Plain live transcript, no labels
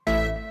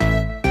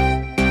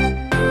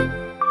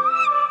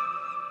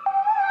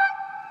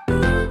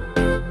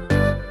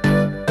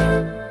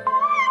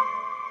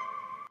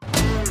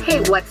Hey,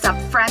 what's up,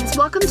 friends?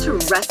 Welcome to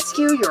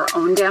Rescue Your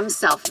Own Damn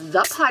Self,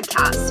 the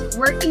podcast,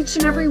 where each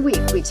and every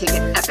week we take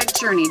an epic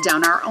journey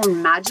down our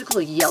own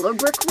magical yellow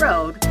brick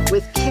road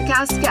with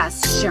kick-ass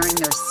guests sharing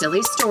their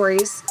silly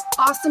stories,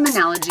 awesome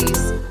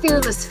analogies,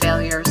 fearless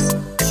failures,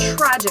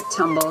 tragic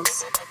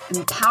tumbles,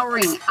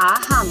 empowering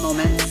aha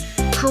moments,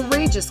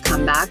 courageous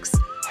comebacks,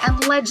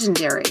 and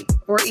legendary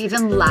or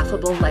even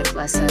laughable life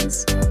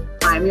lessons.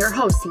 I'm your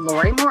host,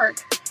 Lori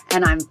Mort,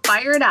 and I'm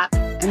fired up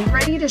and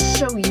ready to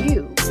show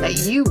you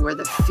that you were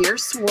the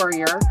fierce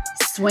warrior,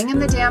 swinging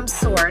the damn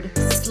sword,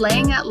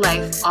 slaying at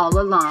life all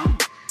along.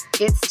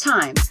 It's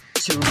time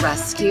to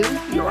rescue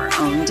your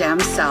own damn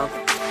self.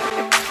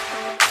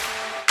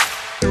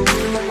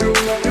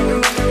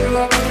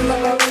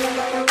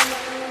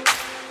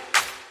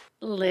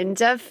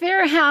 Linda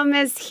Fairham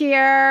is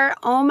here.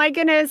 Oh my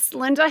goodness.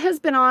 Linda has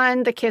been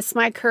on the Kiss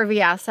My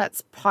Curvy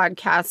Assets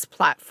podcast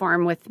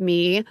platform with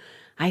me,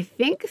 I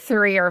think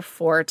 3 or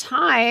 4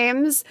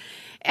 times.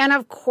 And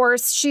of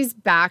course, she's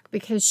back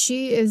because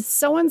she is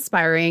so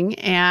inspiring.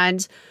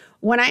 And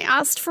when I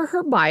asked for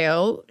her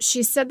bio,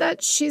 she said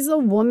that she's a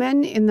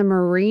woman in the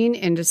marine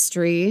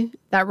industry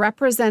that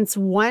represents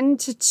 1%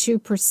 to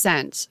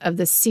 2% of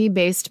the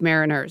sea-based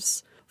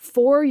mariners.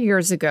 4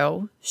 years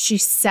ago, she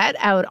set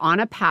out on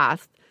a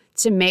path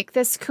to make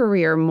this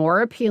career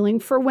more appealing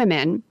for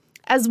women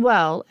as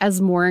well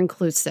as more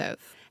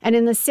inclusive. And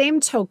in the same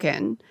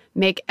token,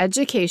 make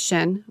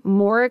education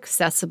more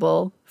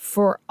accessible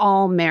for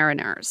all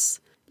mariners.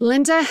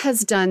 Linda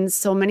has done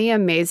so many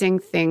amazing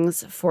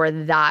things for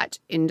that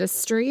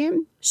industry.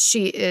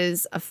 She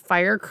is a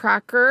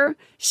firecracker.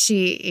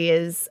 She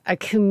is a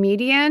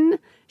comedian.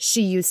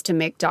 She used to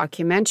make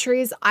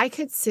documentaries. I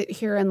could sit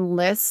here and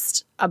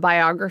list a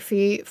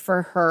biography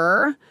for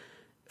her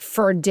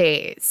for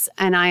days.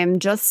 And I am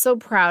just so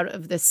proud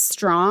of this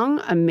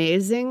strong,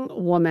 amazing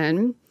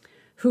woman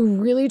who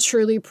really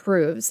truly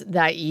proves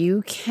that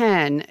you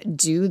can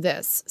do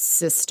this,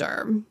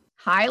 sister.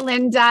 Hi,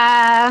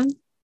 Linda.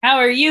 How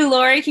are you,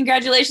 Lori?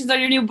 Congratulations on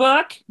your new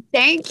book.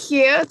 Thank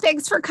you.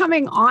 Thanks for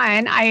coming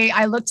on.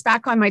 I looked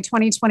back on my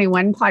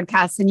 2021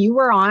 podcast and you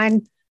were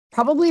on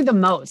probably the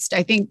most,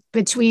 I think,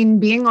 between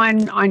being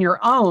on your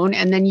own,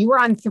 and then you were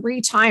on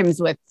 3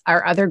 times with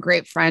our other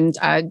great friend,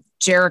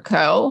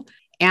 Jericho.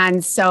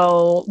 And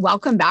so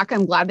welcome back.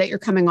 I'm glad that you're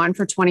coming on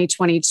for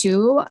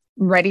 2022,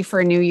 ready for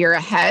a new year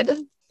ahead.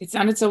 It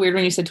sounded so weird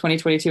when you said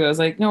 2022. I was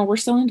like, no, we're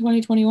still in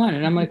 2021.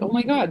 And I'm like, oh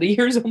my God, the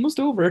year's almost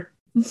over.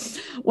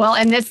 Well,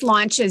 and this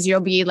launches, you'll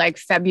be like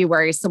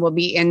February. So we'll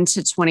be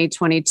into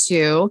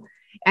 2022.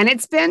 And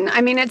it's been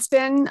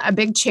a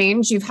big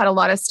change. You've had a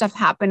lot of stuff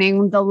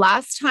happening. The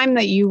last time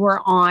that you were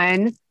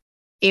on,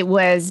 it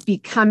was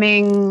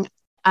becoming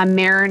a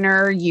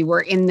mariner. You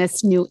were in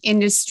this new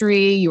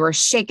industry. You were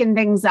shaking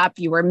things up.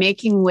 You were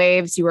making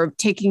waves. You were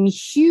taking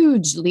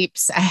huge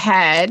leaps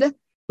ahead.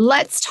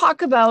 Let's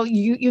talk about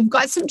you. You've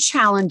got some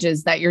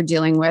challenges that you're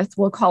dealing with.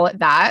 We'll call it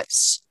that.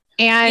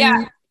 And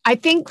yeah. I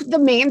think the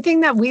main thing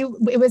that we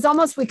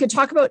could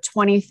talk about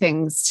 20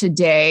 things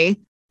today.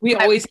 We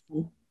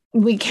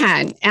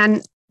can.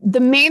 And the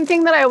main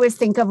thing that I always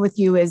think of with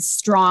you is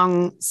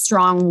strong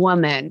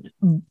woman.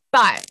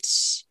 But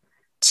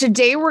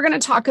today we're going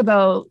to talk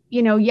about,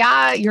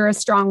 you're a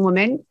strong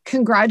woman.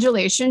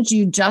 Congratulations.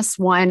 You just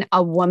won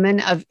a Woman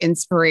of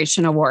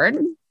Inspiration Award.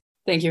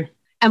 Thank you.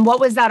 And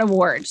what was that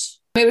award?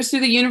 It was through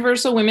the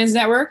Universal Women's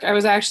Network. I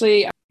was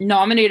actually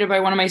nominated by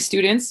one of my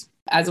students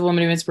as a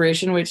Woman of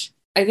Inspiration, which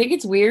I think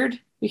it's weird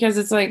because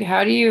it's like,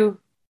 how do you,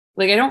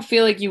 I don't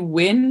feel like you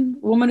win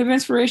Woman of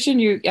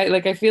Inspiration.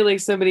 I feel like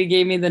somebody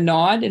gave me the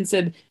nod and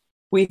said,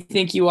 we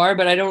think you are,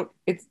 but I don't,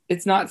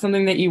 it's not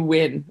something that you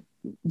win.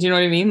 Do you know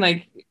what I mean?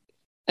 I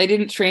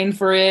didn't train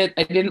for it.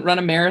 I didn't run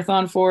a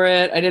marathon for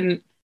it. I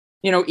didn't,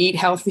 eat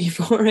healthy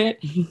for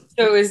it.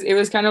 So it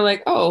was kind of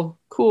like, oh,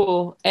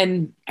 cool.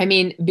 And I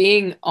mean,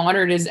 being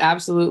honored is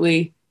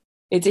absolutely,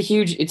 it's a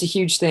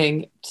huge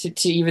thing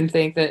to even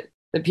think that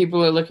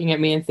people are looking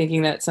at me and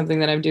thinking that something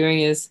that I'm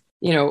doing is,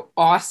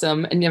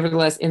 awesome and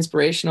nevertheless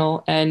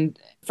inspirational. And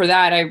for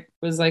that, I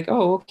was like,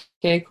 oh,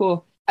 okay,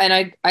 cool.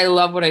 And I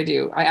love what I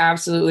do.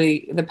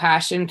 The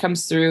passion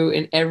comes through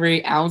in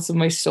every ounce of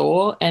my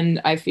soul. And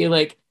I feel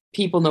like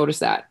people notice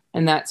that.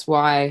 And that's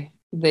why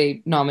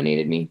they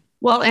nominated me.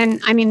 Well, and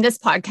I mean, this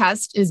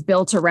podcast is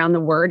built around the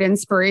word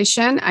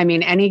inspiration. I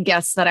mean, any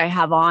guests that I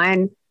have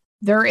on,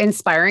 they're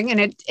inspiring.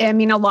 And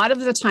a lot of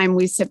the time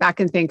we sit back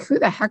and think, who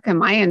the heck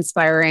am I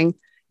inspiring?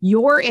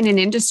 You're in an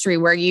industry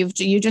where you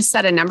just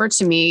said a number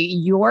to me,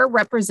 you're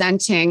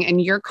representing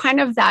and you're kind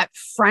of that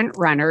front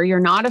runner. You're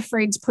not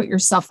afraid to put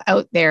yourself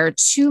out there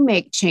to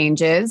make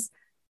changes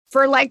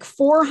for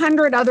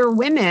 400 other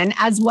women,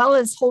 as well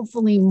as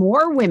hopefully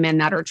more women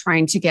that are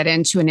trying to get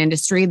into an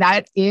industry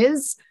that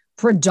is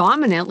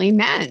predominantly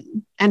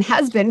men and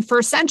has been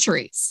for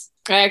centuries.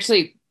 I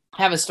actually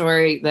have a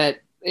story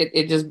that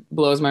it just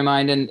blows my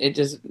mind and it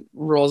just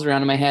rolls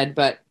around in my head.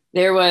 But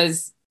there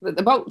was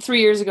about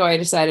 3 years ago, I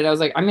decided I was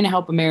like, I'm going to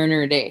help a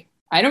mariner a day.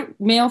 I don't,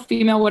 male,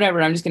 female,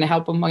 whatever. I'm just going to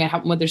help them. I'm going to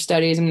help them with their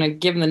studies. I'm going to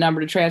give them the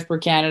number to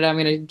Transport Canada. I'm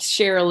going to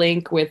share a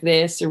link with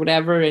this or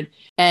whatever.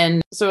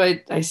 And so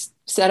I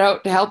set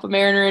out to help a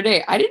mariner a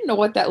day. I didn't know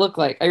what that looked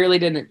like. I really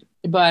didn't.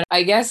 But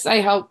I guess I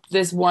helped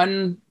this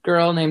one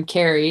girl named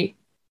Carrie,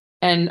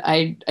 and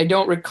I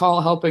don't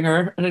recall helping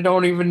her, and I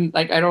don't even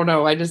I don't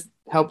know. I just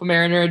help a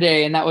mariner a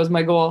day, and that was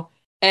my goal.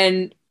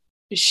 And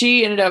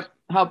she ended up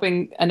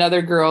helping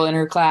another girl in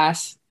her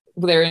class.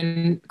 They're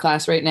in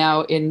class right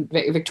now in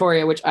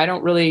Victoria, which I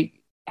don't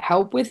really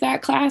help with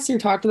that class or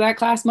talk to that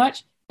class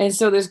much. And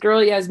so this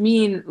girl,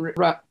 Yasmin,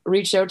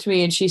 reached out to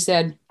me and she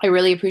said, I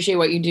really appreciate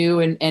what you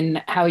do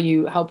and how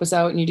you help us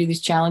out. And you do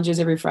these challenges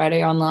every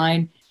Friday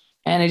online.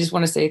 And I just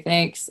want to say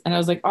thanks. And I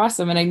was like,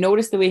 awesome. And I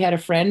noticed that we had a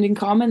friend in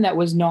common that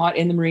was not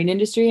in the marine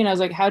industry. And I was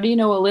like, how do you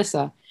know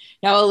Alyssa?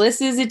 Now,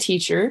 Alyssa is a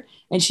teacher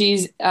and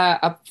she's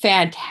a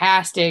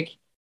fantastic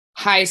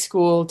high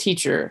school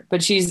teacher,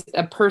 but she's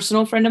a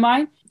personal friend of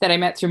mine that I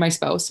met through my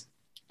spouse.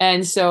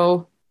 And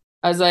so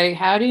I was like,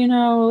 how do you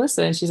know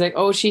Alyssa? And she's like,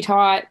 oh, she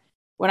taught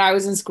when I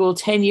was in school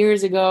 10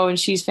 years ago, and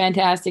she's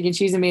fantastic and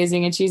she's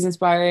amazing and she's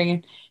inspiring.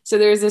 And so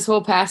there's this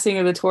whole passing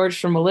of the torch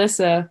from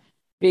Alyssa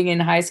being in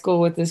high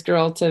school with this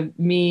girl to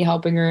me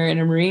helping her in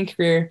a marine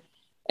career.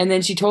 And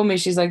then she told me,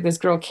 she's like, this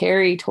girl,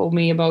 Carrie, told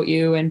me about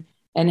you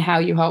and how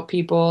you help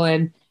people.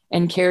 And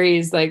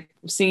Carrie's like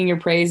singing your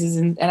praises.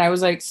 And I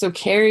was like, so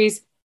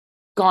Carrie's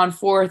gone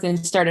forth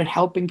and started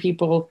helping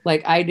people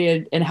like I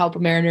did and help a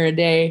mariner a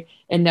day.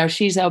 And now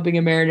she's helping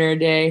a mariner a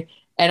day.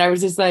 And I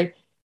was just like,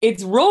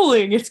 it's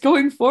rolling, it's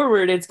going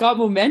forward, it's got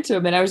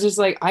momentum. And I was just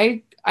like,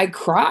 I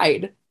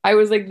cried. I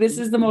was like, this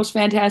is the most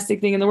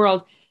fantastic thing in the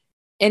world.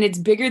 And it's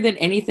bigger than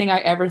anything I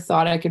ever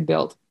thought I could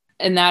build.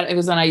 And that it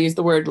was when I used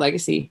the word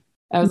legacy.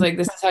 I was like,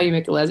 this is how you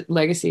make a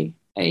legacy,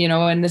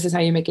 and this is how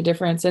you make a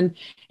difference. And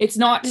it's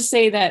not to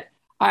say that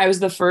I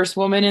was the first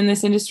woman in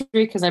this industry,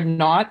 because I'm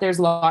not. There's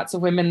lots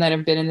of women that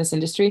have been in this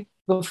industry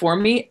before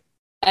me.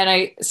 And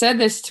I said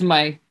this to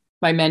my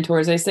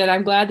mentors. I said,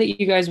 I'm glad that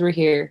you guys were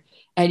here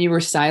and you were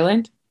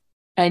silent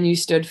and you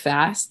stood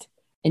fast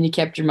and you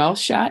kept your mouth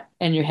shut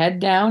and your head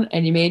down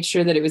and you made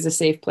sure that it was a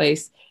safe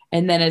place.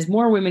 And then as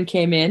more women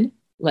came in,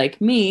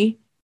 like me,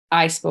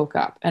 I spoke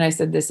up and I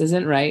said, this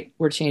isn't right.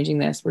 We're changing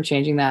this. We're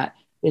changing that.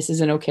 This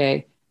isn't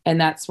okay. And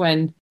that's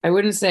when I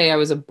wouldn't say I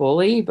was a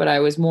bully, but I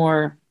was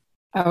more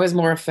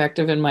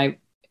effective in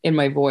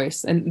my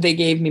voice, and they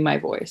gave me my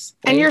voice.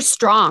 And you're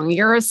strong.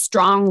 You're a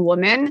strong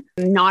woman,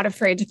 not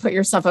afraid to put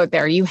yourself out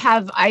there. You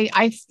have,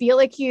 I feel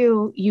like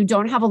you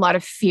don't have a lot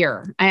of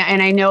fear.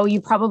 And I know you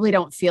probably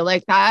don't feel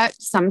like that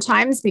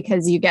sometimes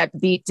because you get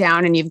beat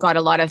down and you've got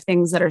a lot of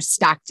things that are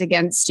stacked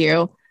against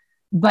you,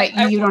 but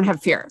you don't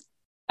have fear.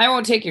 I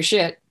won't take your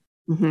shit.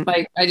 Mm-hmm.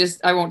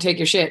 I won't take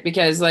your shit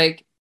because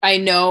I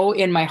know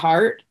in my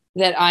heart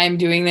that I'm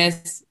doing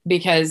this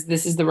because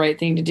this is the right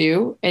thing to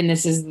do. And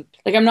this is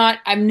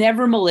I'm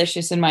never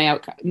malicious in my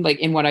outcome,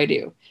 in what I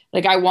do.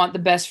 I want the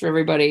best for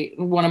everybody.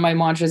 One of my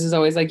mantras is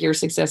always your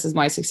success is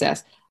my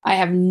success. I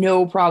have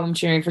no problem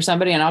cheering for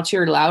somebody, and I'll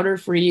cheer louder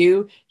for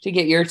you to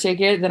get your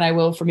ticket than I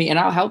will for me. And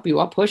I'll help you.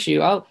 I'll push you.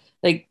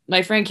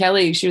 My friend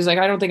Kelly, she was like,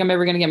 I don't think I'm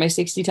ever going to get my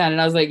 60 ton.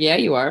 And I was like, yeah,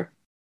 you are.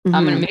 Mm-hmm.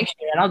 I'm going to make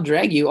sure, and I'll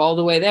drag you all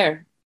the way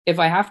there if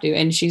I have to.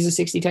 And she's a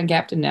 60 ton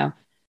captain now,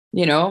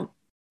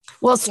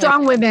 Well,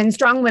 strong women,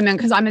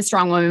 because I'm a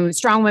strong woman,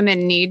 strong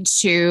women need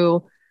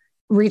to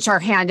reach our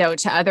hand out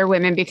to other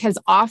women because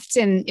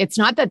often it's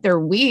not that they're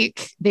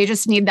weak. They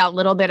just need that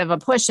little bit of a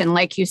push. And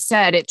like you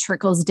said, it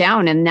trickles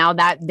down. And now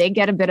that they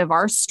get a bit of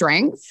our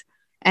strength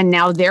and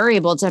now they're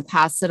able to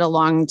pass it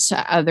along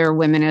to other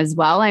women as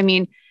well. I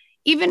mean,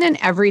 even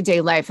in everyday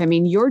life,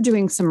 you're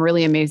doing some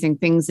really amazing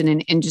things in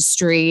an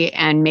industry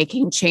and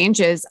making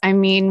changes.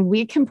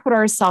 We can put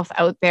ourselves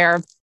out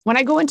there. When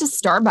I go into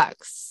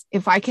Starbucks,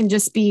 if I can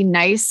just be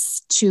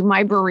nice to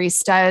my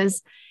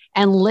baristas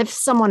and lift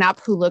someone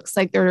up who looks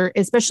like they're,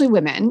 especially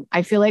women.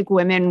 I feel like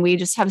women, we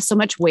just have so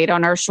much weight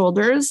on our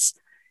shoulders.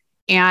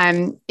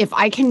 And if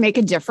I can make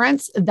a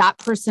difference, that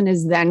person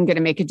is then going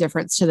to make a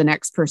difference to the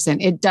next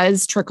person. It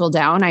does trickle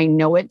down. I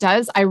know it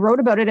does. I wrote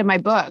about it in my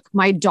book.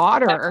 My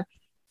daughter,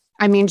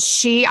 I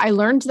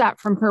learned that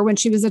from her when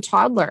she was a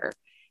toddler.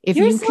 If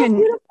You're you so can,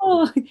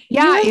 beautiful.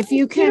 yeah, if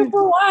you can,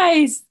 beautiful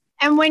eyes.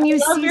 And when you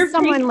see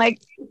someone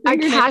like a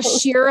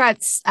cashier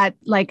at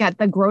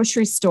the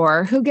grocery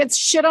store who gets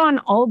shit on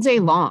all day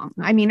long.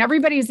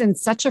 Everybody's in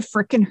such a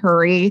freaking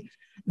hurry.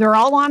 They're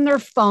all on their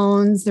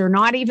phones. They're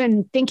not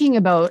even thinking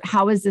about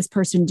how is this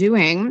person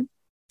doing.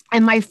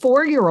 And my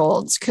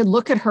 4-year-olds could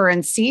look at her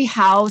and see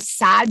how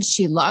sad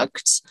she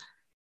looked.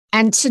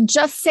 And to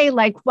just say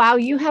wow,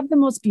 you have the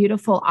most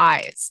beautiful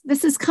eyes.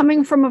 This is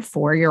coming from a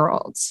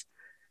 4-year-old.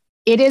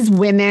 It is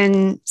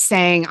women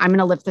saying, I'm going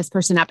to lift this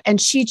person up. And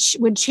she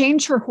would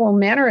change her whole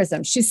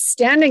mannerism. She's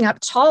standing up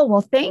tall. Well,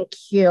 thank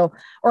you.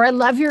 Or I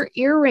love your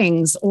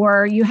earrings,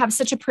 or you have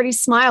such a pretty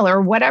smile,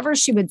 or whatever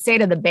she would say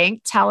to the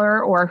bank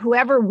teller or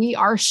whoever we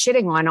are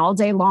shitting on all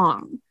day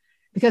long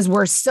because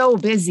we're so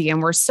busy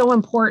and we're so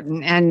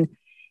important. And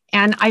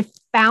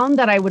found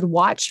that I would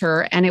watch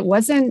her and it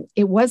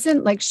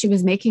wasn't like she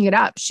was making it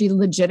up. She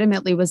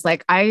legitimately was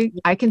like, I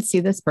can see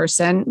this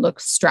person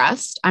looks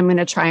stressed. I'm going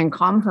to try and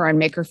calm her and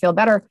make her feel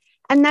better.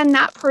 And then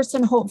that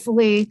person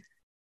hopefully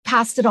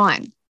passed it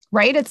on,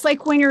 right? It's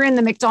like when you're in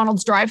the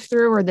McDonald's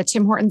drive-through or the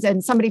Tim Hortons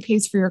and somebody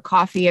pays for your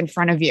coffee in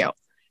front of you.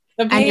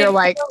 And you're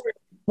like,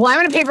 well, I'm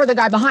going to pay for the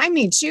guy behind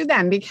me too,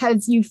 then,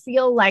 because you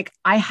feel like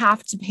I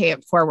have to pay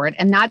it forward.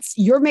 And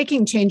you're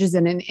making changes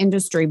in an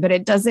industry, but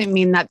it doesn't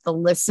mean that the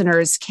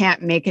listeners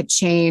can't make a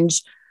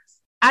change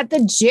at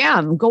the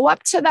gym. Go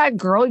up to that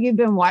girl you've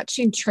been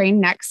watching train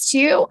next to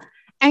you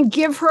and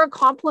give her a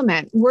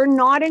compliment. We're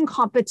not in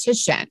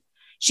competition.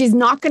 She's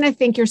not going to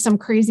think you're some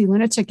crazy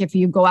lunatic if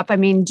you go up. I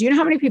mean, do you know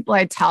how many people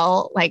I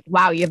tell, like,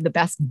 wow, you have the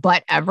best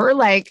butt ever?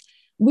 Like,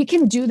 we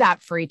can do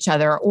that for each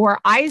other. Or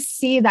I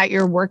see that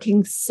you're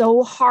working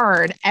so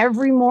hard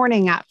every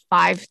morning at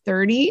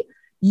 5:30.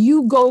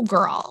 You go,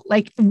 girl.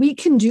 Like, we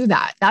can do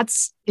that.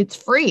 It's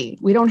free.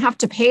 We don't have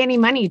to pay any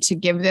money to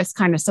give this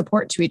kind of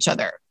support to each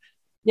other.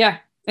 Yeah.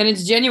 And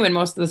it's genuine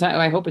most of the time.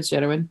 I hope it's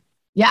genuine.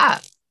 Yeah.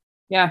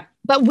 Yeah.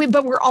 But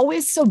we're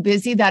always so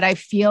busy that I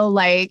feel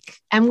like,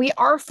 and we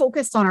are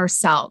focused on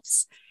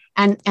ourselves.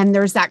 And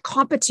there's that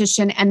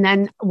competition. And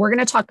then we're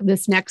going to talk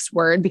this next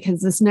word,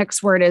 because this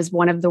next word is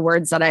one of the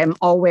words that I am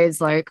always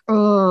like,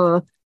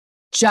 oh,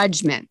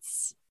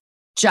 judgments.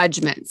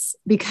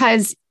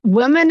 Because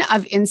Women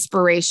of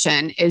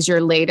Inspiration is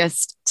your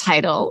latest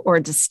title or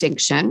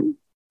distinction.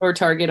 Or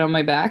target on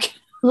my back.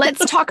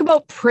 Let's talk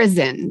about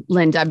prison,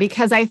 Linda,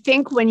 because I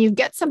think when you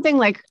get something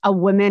like a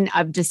Woman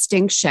of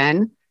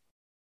Distinction,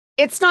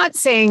 it's not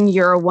saying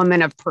you're a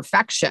woman of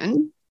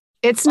perfection.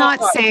 It's not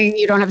saying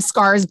you don't have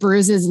scars,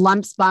 bruises,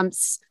 lumps,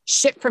 bumps,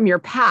 shit from your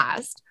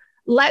past.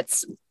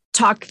 Let's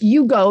talk.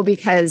 You go,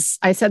 because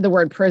I said the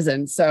word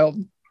prison. So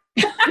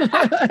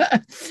what?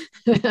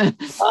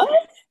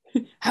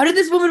 How did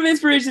this Woman of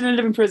Inspiration end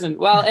up in prison?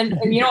 Well, and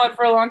you know what?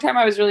 For a long time,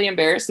 I was really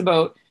embarrassed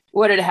about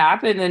what had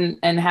happened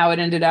and how it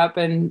ended up.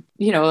 And,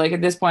 you know, like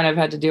at this point, I've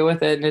had to deal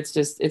with it. And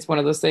it's one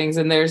of those things.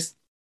 And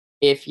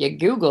if you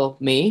Google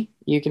me,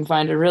 you can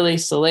find a really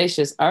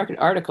salacious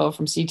article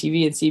from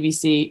CTV and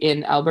CBC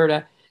in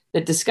Alberta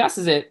that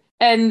discusses it.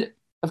 And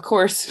of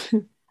course,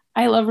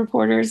 I love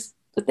reporters,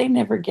 but they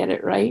never get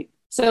it right.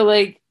 So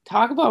like,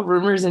 talk about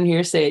rumors and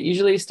hearsay. It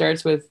usually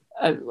starts with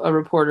a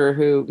reporter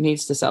who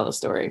needs to sell a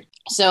story.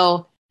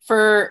 So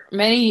for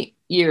many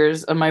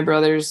years of my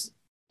brother's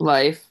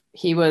life,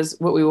 he was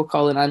what we will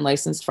call an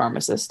unlicensed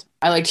pharmacist.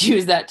 I like to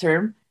use that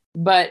term,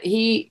 but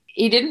he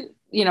didn't,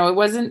 you know, it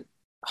wasn't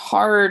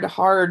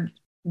hard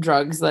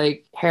drugs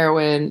like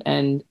heroin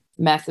and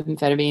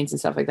methamphetamines and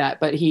stuff like that.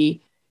 But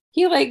he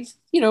liked,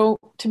 you know,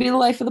 to be the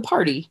life of the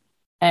party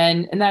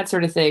and that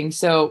sort of thing.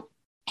 So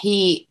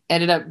he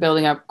ended up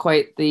building up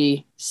quite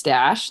the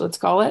stash, let's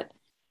call it.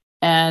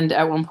 And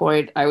at one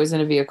point I was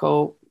in a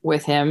vehicle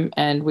with him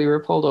and we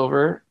were pulled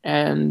over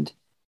and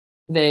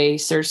they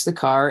searched the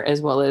car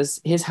as well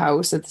as his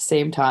house at the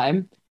same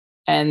time.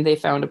 And they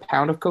found a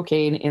pound of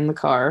cocaine in the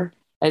car,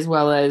 as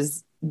well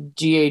as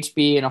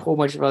GHB and a whole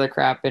bunch of other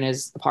crap in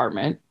his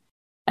apartment,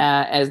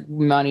 as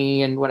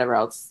money and whatever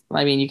else.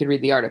 I mean, you could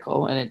read the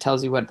article and it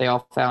tells you what they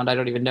all found. I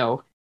don't even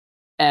know.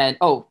 And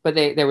but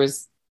there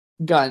was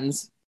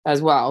guns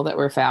as well that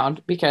were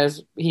found,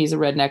 because he's a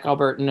redneck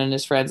Albertan and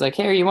his friend's like,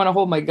 hey, you want to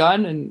hold my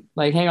gun and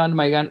like hang on to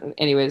my gun?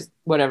 Anyways,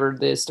 whatever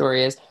the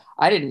story is.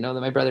 I didn't know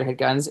that my brother had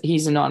guns.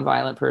 He's a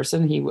nonviolent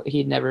person.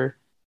 He'd never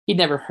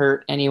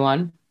hurt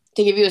anyone.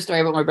 To give you a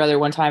story about my brother,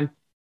 one time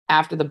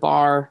after the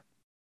bar,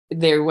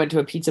 they went to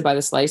a pizza by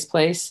the slice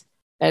place,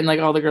 and like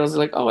all the girls are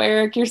like, oh,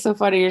 Eric, you're so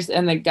funny.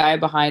 And the guy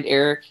behind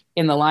Eric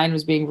in the line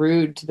was being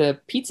rude to the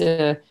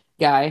pizza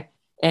guy.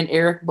 And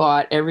Eric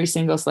bought every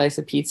single slice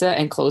of pizza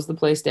and closed the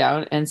place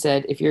down and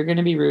said, if you're going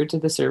to be rude to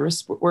the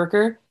service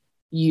worker,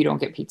 you don't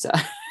get pizza.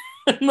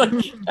 Like,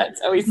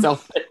 that's how he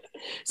sells it.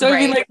 So right. I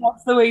mean, like,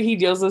 that's the way he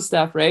deals with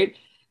stuff, right?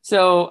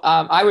 So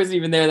I wasn't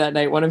even there that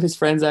night. One of his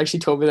friends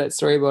actually told me that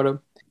story about him.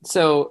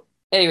 So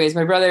anyways,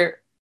 my brother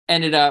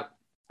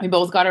we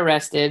both got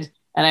arrested,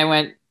 and I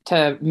went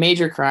to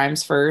major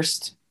crimes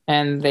first,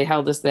 and they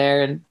held us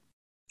there. And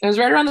it was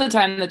right around the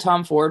time that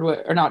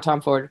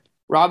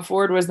Rob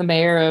Ford was the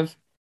mayor of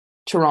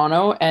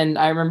Toronto. And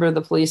I remember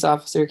the police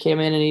officer came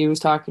in and he was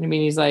talking to me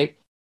and he's like,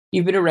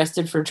 you've been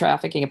arrested for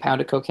trafficking a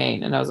pound of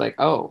cocaine. And I was like,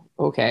 oh,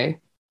 okay.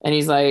 And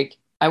he's like,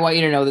 I want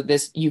you to know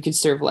that you could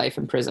serve life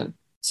in prison.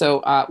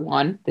 So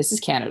one, this is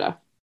Canada.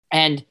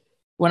 And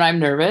when I'm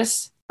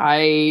nervous,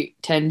 I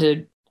tend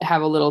to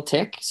have a little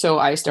tick. So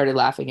I started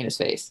laughing in his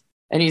face.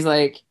 And he's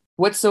like,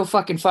 what's so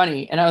fucking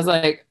funny? And I was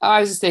like, I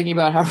was just thinking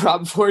about how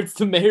Rob Ford's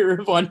the mayor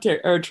of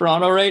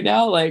Toronto right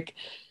now. Like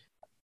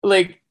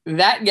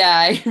that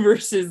guy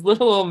versus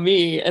little old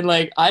me. And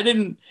like, I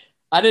didn't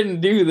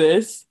do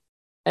this.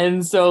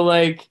 And so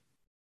like,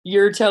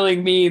 you're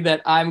telling me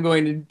that I'm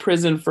going to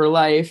prison for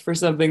life for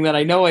something that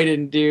I know I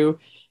didn't do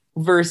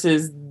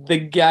versus the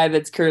guy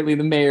that's currently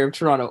the mayor of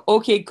Toronto.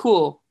 Okay,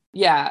 cool.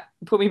 Yeah.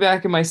 Put me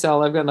back in my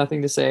cell. I've got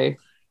nothing to say.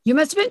 You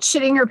must have been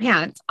shitting your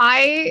pants.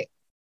 I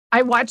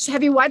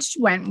Have you watched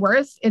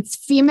Wentworth? It's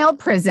female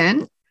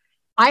prison.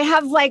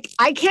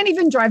 I can't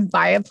even drive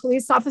by a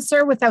police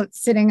officer without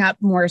sitting up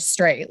more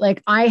straight.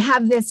 Like I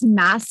have this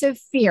massive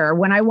fear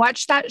when I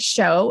watch that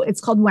show.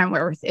 It's called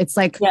Wentworth. It's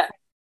like, Yeah.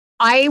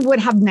 I would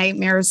have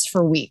nightmares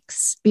for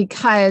weeks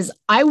because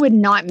I would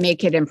not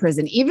make it in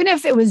prison, even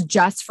if it was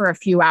just for a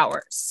few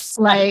hours.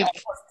 Like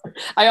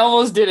I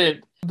almost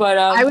didn't, but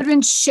I would have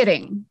been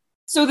shitting.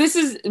 So this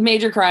is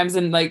major crimes,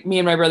 and like me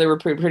and my brother were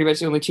pretty much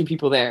the only two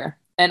people there.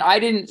 And I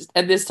didn't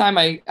at this time.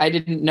 I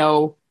didn't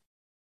know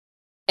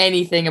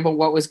anything about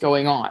what was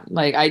going on.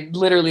 Like I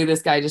literally,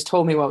 this guy just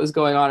told me what was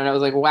going on, and I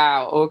was like,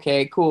 "Wow,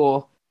 okay,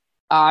 cool.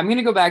 I'm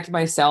gonna go back to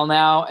my cell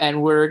now,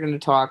 and we're gonna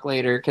talk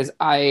later because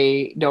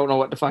I don't know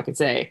what to fucking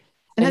say."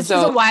 And this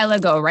was a while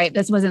ago, right?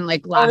 This wasn't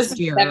like last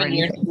year. 7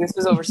 years. This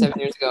was over 7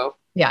 years ago.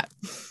 Yeah.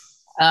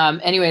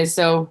 Anyway,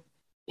 so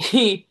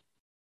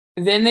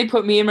then they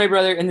put me and my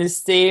brother in the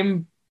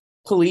same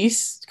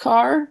police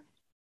car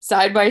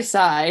side by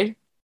side,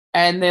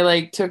 and they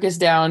like took us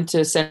down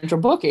to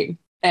central booking.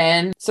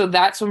 And so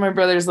that's when my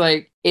brother's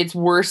like, it's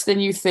worse than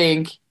you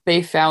think.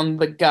 They found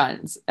the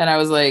guns. And I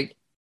was like,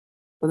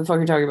 what the fuck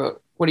are you talking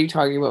about? What are you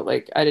talking about?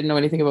 Like, I didn't know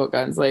anything about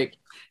guns. Like,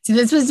 so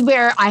this was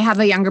where I have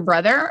a younger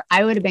brother.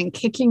 I would have been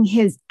kicking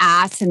his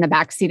ass in the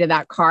backseat of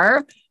that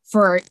car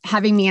for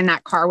having me in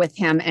that car with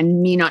him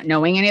and me not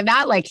knowing any of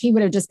that. Like he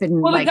would have just been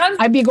like,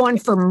 I'd be going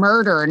for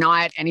murder,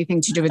 not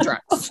anything to do with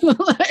drugs.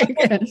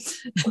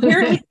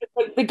 Apparently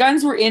the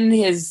guns were in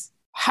his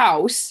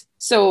house.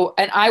 So,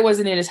 and I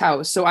wasn't in his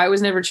house. So I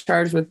was never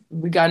charged with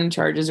gun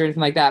charges or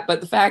anything like that. But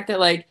the fact that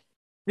like,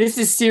 this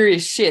is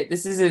serious shit.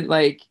 This isn't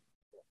like,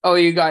 oh,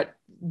 you got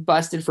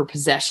busted for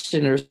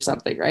possession or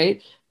something,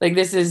 right? Like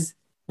this is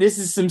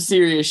some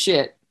serious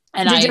shit.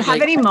 And did you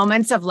have any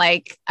moments of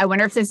like, I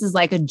wonder if this is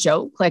like a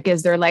joke? Like,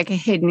 is there like a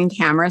hidden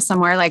camera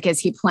somewhere? Like, is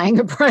he playing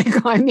a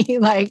prank on me?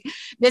 Like,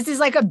 this is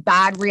like a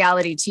bad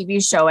reality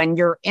TV show and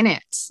you're in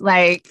it.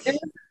 Like,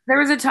 there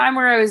was a time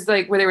where I was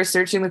like, where they were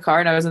searching the car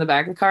and I was in the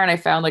back of the car and I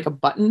found like a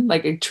button,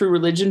 like a True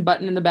Religion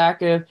button in the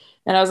back of,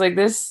 and I was like,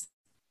 this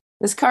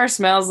car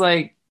smells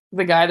like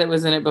the guy that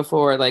was in it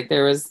before. Like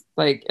there was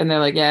like, and they're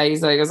like, yeah,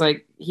 he's like, I was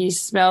like, he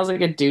smells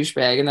like a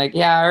douchebag. And like,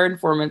 yeah, our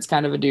informant's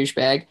kind of a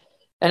douchebag.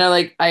 And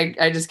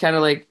I just kind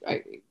of like,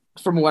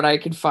 from what I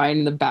could find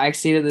in the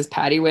backseat of this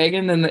paddy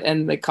wagon,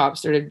 and the cop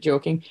started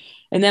joking.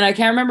 And then I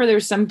can't remember, there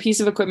was some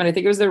piece of equipment. I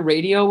think it was their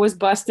radio was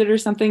busted or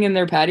something in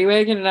their paddy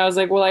wagon. And I was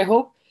like, well, I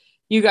hope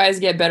you guys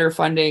get better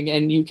funding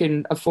and you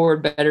can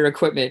afford better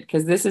equipment,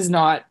 because this is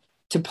not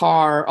to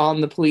par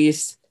on the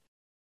police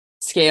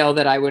scale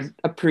that I would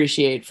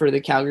appreciate for the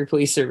Calgary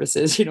Police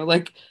Services. You know,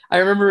 like I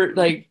remember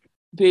like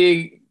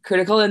being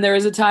critical, and there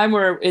was a time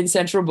where in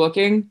central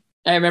booking,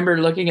 I remember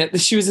looking at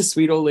she was a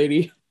sweet old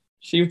lady.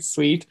 She was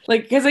sweet.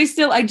 Like, because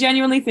I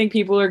genuinely think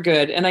people are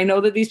good. And I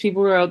know that these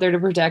people are out there to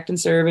protect and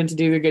serve and to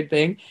do the good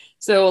thing.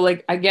 So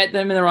like I get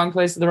them in the wrong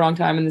place at the wrong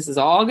time, and this is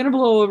all going to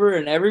blow over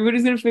and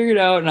everybody's going to figure it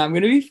out and I'm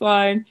going to be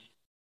fine.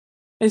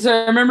 And so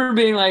I remember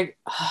being like,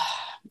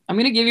 I'm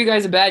going to give you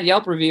guys a bad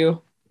Yelp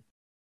review.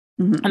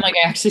 Mm-hmm. And like,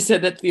 I actually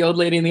said that to the old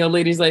lady, and the old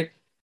lady's like,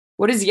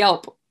 what is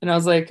Yelp? And I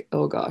was like,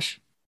 oh gosh,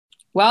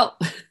 well,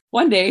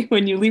 one day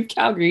when you leave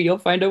Calgary, you'll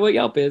find out what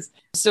Yelp is.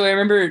 So I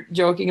remember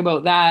joking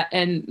about that.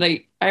 And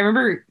like, I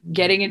remember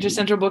getting into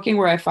central booking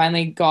where I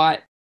finally got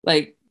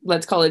like,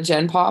 let's call it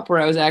Gen Pop, where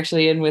I was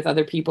actually in with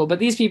other people. But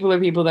these people are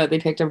people that they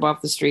picked up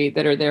off the street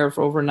that are there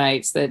for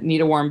overnights, that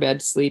need a warm bed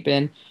to sleep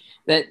in,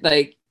 that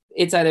like,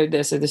 it's either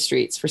this or the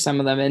streets for some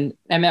of them. And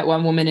I met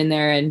one woman in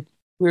there and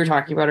we were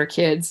talking about her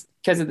kids,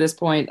 because at this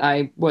point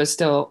I was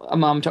still a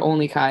mom to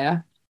only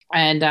Kaya.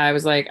 And I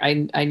was like,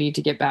 I need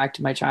to get back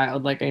to my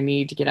child. Like, I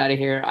need to get out of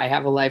here. I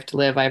have a life to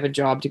live. I have a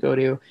job to go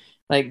to.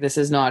 Like, this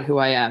is not who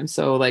I am.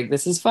 So like,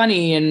 this is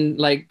funny and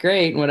like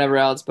great and whatever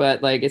else,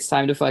 but like, it's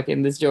time to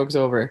fucking, this joke's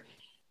over.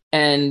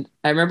 And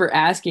I remember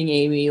asking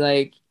Amy,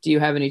 like, do you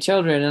have any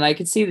children? And I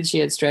could see that she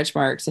had stretch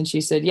marks. And she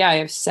said, yeah, I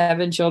have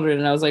 7 children.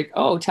 And I was like,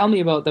 oh, tell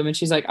me about them. And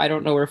she's like, I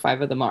don't know where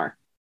 5 of them are.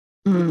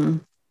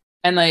 Mm.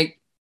 And like,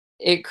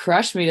 it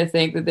crushed me to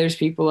think that there's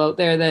people out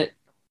there that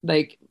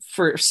like,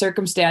 for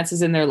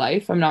circumstances in their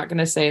life, I'm not going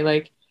to say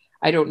like,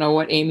 I don't know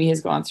what Amy has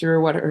gone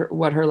through or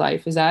what her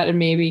life is at. And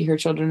maybe her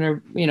children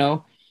are, you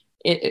know,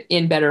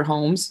 in better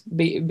homes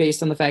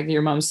based on the fact that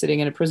your mom's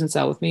sitting in a prison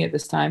cell with me at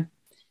this time.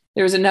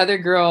 There was another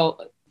girl,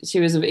 she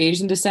was of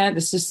Asian descent.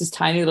 This just this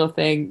tiny little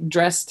thing,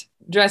 dressed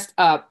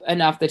up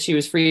enough that she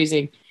was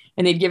freezing.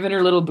 And they'd given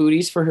her little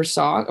booties for her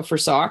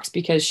socks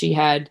because she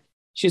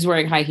was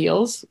wearing high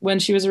heels when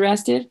she was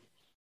arrested.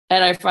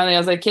 And I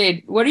was like,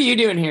 Kate, what are you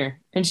doing here?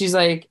 And she's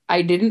like,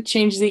 I didn't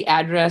change the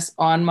address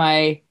on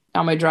my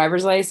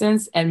driver's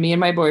license, and me and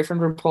my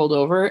boyfriend were pulled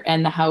over,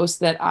 and the house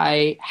that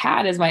I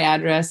had as my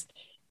address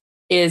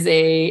was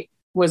a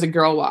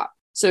girl WAP.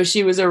 So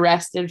she was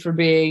arrested for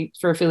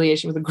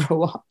affiliation with a girl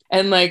WAP.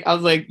 And like, I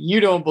was like, you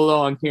don't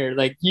belong here.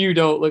 Like, you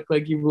don't look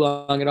like you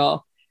belong at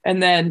all.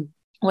 And then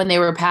when they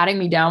were patting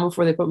me down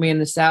before they put me in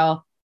the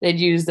cell, they'd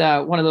used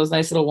one of those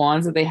nice little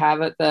wands that they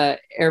have at the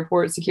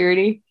airport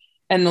security.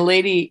 And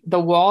the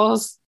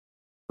walls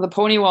the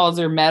pony walls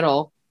are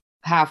metal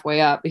halfway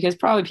up because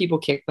probably people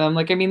kick them.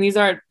 Like, I mean, these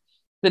aren't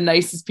the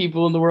nicest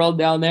people in the world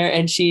down there.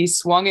 And she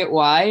swung it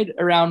wide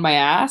around my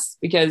ass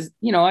because,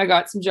 you know, I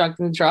got some junk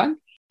in the trunk,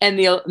 and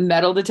the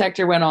metal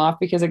detector went off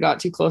because I got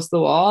too close to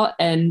the wall.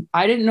 And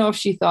I didn't know if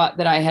she thought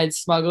that I had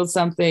smuggled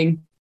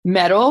something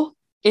metal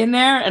in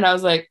there. And I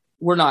was like,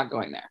 we're not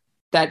going there.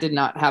 That did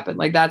not happen.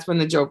 Like, that's when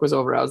the joke was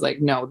over. I was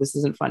like, no, this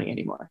isn't funny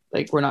anymore.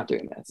 Like, we're not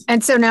doing this.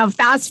 And so now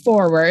fast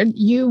forward,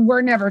 you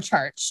were never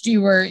charged.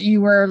 You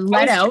were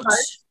let out.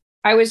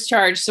 I was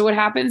charged. So what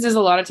happens is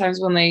a lot of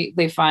times when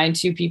they find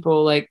two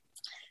people, like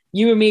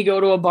you and me go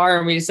to a bar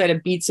and we decide to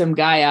beat some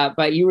guy up,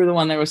 but you were the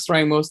one that was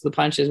throwing most of the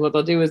punches. What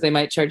they'll do is they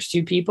might charge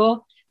two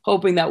people,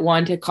 hoping that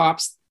one to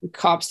cops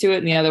to it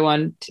and the other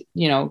one,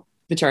 you know,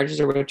 the charges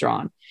are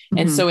withdrawn. Mm-hmm.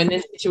 And so in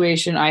this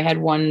situation, I had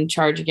one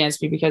charge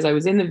against me because I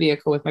was in the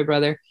vehicle with my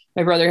brother.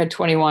 My brother had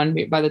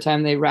 21 by the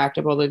time they racked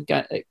up all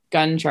the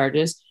gun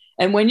charges.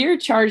 And when you're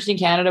charged in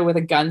Canada with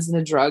a guns and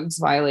a drugs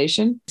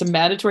violation, it's a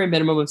mandatory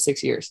minimum of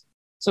 6 years.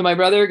 So my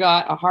brother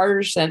got a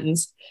harder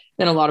sentence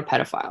than a lot of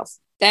pedophiles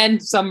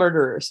and some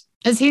murderers.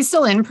 Is he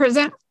still in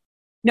prison?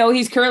 No,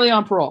 he's currently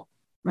on parole.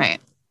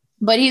 Right.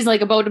 But he's like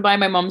about to buy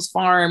my mom's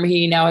farm.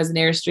 He now has an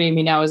Airstream.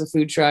 He now has a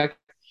food truck.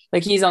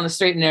 Like, he's on the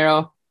straight and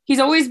narrow. He's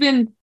always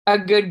been a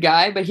good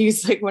guy, but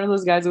he's like one of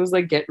those guys who was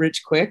like, get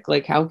rich quick.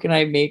 Like, how can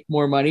I make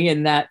more money?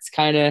 And that's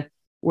kind of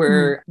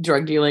where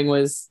drug dealing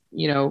was,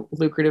 you know,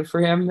 lucrative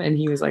for him. And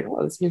he was like,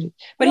 well, this is good.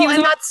 But he was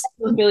not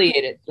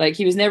affiliated. Like,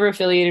 he was never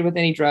affiliated with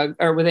any drug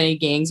or with any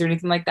gangs or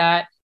anything like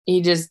that. He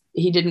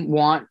didn't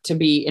want to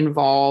be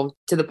involved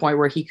to the point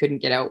where he couldn't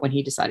get out when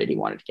he decided he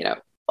wanted to get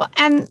out. Well,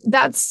 and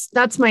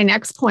that's my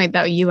next point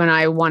that you and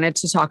I wanted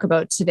to talk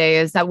about today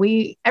is that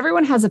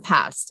everyone has a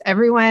past.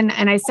 Everyone,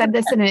 and I said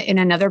this in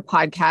another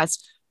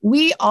podcast,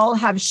 we all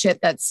have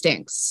shit that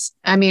stinks.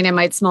 I mean, it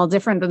might smell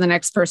different than the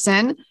next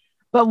person,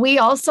 but we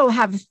also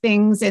have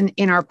things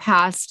in our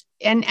past,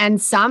 and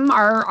some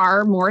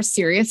are more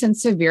serious and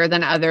severe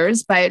than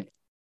others, but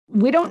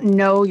we don't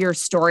know your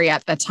story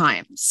at the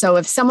time. So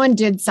if someone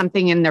did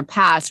something in their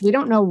past, we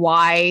don't know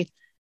why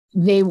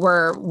they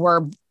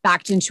were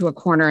backed into a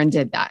corner and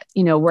did that.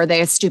 You know, were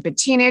they a stupid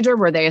teenager?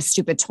 Were they a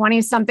stupid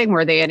 20-something?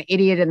 Were they an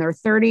idiot in their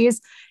 30s?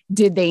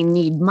 Did they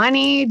need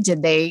money?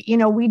 Did they, you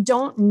know, we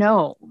don't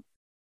know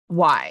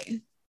why.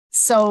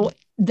 So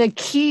the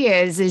key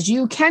is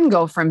you can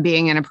go from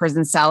being in a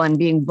prison cell and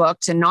being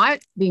booked and not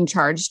being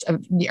charged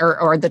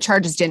or the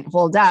charges didn't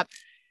hold up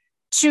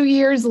 2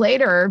 years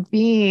later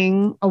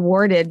being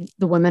awarded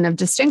the Women of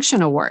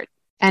Distinction Award.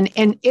 And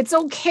it's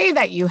okay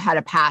that you had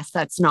a past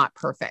that's not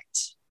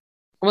perfect.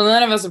 Well,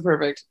 none of us are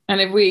perfect. And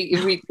if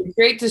we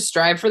great to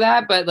strive for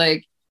that, but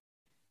like,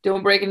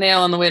 don't break a nail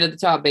on the way to the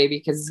top, baby,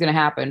 because it's going to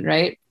happen.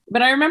 Right.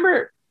 But I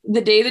remember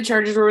the day the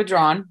charges were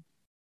withdrawn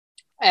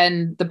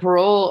and the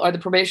parole or the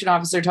probation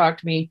officer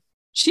talked to me.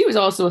 She was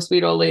also a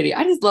sweet old lady.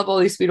 I just love all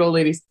these sweet old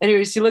ladies.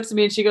 Anyway, she looks at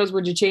me and she goes,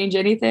 would you change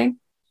anything?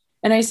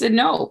 And I said,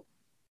 no,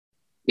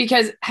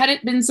 because had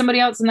it been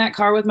somebody else in that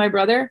car with my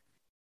brother,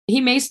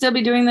 he may still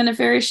be doing the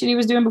nefarious shit he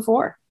was doing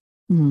before,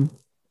 you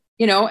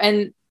know,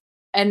 and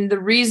the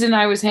reason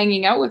I was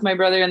hanging out with my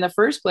brother in the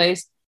first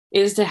place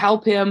is to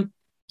help him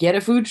get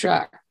a food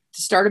truck,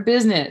 to start a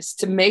business,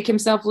 to make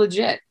himself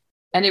legit.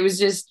 And it was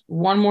just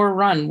one more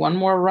run,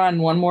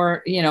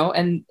 you know,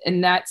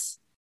 and that's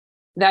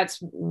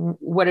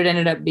what it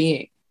ended up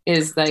being,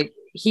 is like,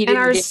 he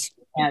didn't get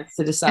a chance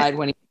to decide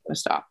when he was going to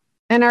stop.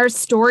 And our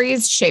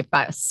stories shape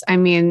us. I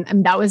mean,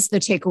 that was the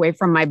takeaway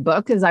from my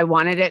book, is I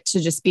wanted it to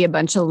just be a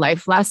bunch of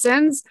life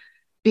lessons,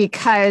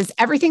 because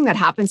everything that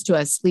happens to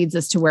us leads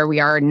us to where we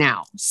are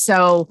now.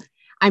 So,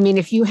 I mean,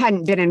 if you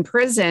hadn't been in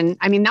prison,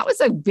 I mean, that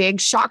was a big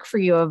shock for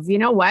you of, you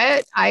know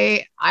what,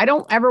 I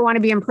don't ever want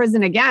to be in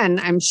prison again,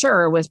 I'm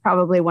sure was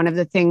probably one of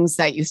the things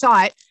that you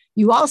thought.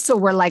 You also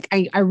were like,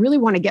 I really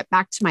want to get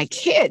back to my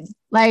kid.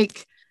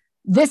 Like,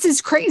 this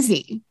is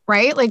crazy,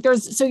 right? Like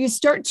so you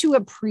start to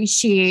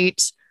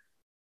appreciate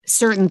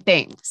certain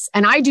things.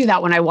 And I do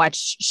that when I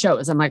watch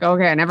shows. I'm like,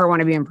 okay, I never want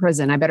to be in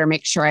prison. I better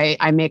make sure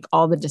I make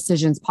all the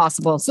decisions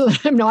possible so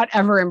that I'm not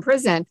ever in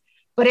prison.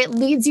 But it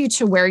leads you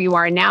to where you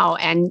are now.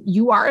 And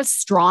you are a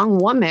strong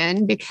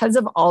woman because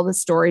of all the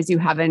stories you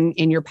have in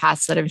your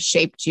past that have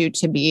shaped you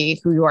to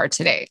be who you are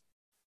today.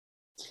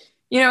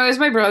 You know, it was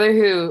my brother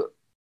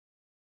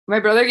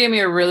gave me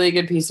a really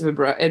good piece of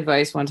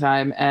advice one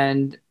time,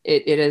 and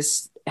it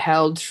has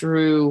held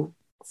true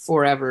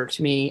forever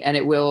to me. And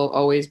it will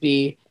always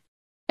be,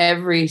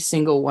 every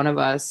single one of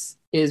us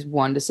is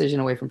one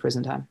decision away from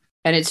prison time.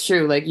 And it's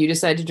true. Like, you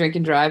decide to drink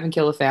and drive and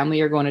kill a family,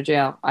 you're going to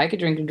jail. I could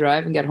drink and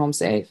drive and get home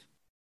safe.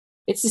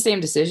 It's the same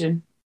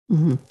decision.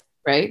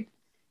 Right.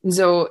 And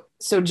so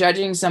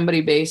judging somebody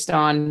based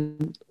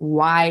on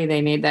why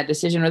they made that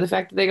decision or the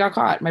fact that they got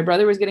caught. My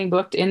brother was getting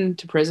booked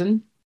into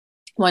prison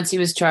once he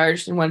was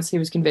charged and once he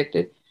was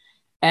convicted.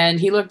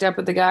 And he looked up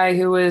at the guy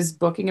who was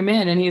booking him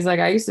in, and he's like,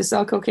 I used to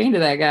sell cocaine to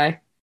that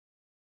guy,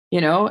 you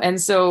know? And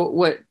so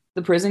what,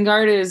 the prison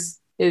guard is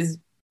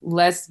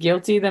less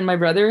guilty than my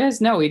brother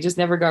is? No, he just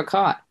never got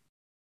caught.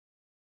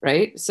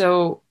 Right.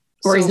 So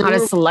Or he's not a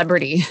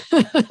celebrity.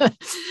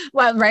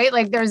 Well, right.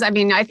 Like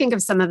I think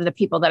of some of the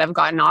people that have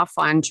gotten off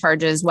on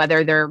charges,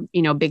 whether they're,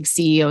 big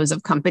CEOs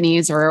of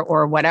companies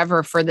or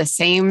whatever, for the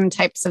same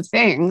types of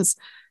things.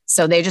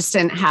 So they just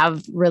didn't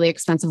have really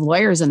expensive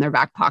lawyers in their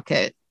back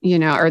pocket,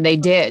 or they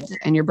did,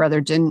 and your brother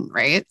didn't.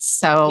 Right.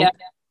 So, yeah.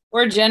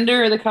 Or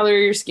gender or the color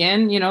of your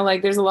skin,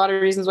 like there's a lot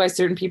of reasons why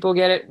certain people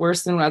get it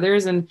worse than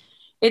others. And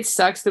it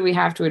sucks that we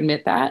have to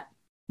admit that.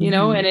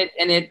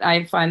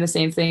 I find the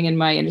same thing in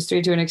my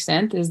industry to an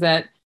extent, is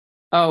that,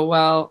 oh,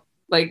 well,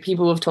 like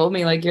people have told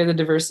me, like, you're the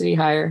diversity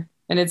hire.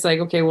 And it's like,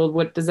 okay, well,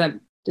 what does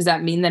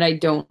that mean, that I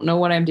don't know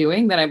what I'm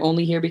doing, that I'm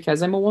only here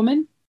because I'm a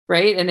woman?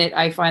 Right. And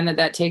I find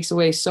that takes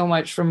away so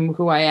much from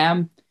who I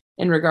am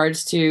in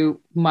regards to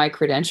my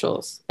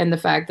credentials and the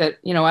fact that,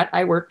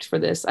 I worked for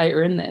this, I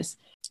earned this.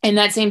 In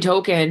that same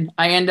token,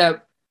 I end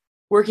up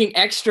working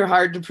extra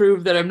hard to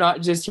prove that I'm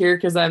not just here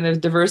because I'm a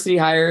diversity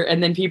hire.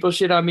 And then people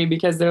shit on me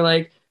because they're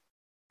like,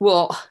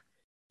 well,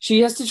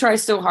 she has to try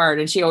so hard,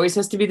 and she always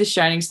has to be the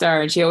shining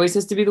star, and she always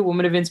has to be the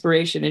woman of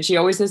inspiration, and she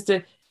always has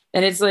to,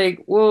 and it's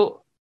like,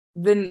 well,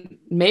 then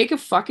make a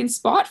fucking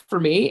spot for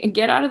me and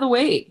get out of the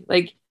way.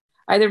 Like,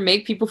 either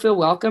make people feel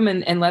welcome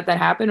and let that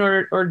happen,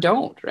 or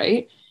don't,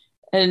 right?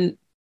 And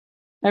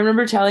I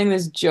remember telling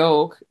this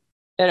joke,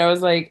 and I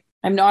was like,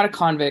 I'm not a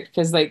convict,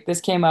 because like this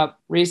came up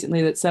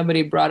recently, that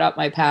somebody brought up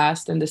my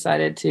past and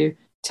decided to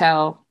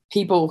tell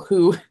people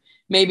who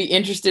may be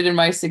interested in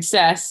my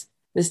success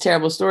this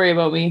terrible story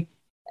about me.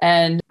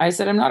 And I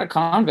said, I'm not a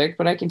convict,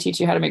 but I can teach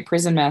you how to make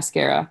prison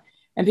mascara.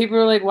 And people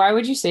were like, why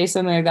would you say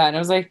something like that? And I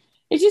was like,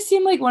 it just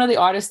seemed like one of the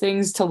oddest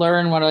things to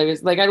learn. What I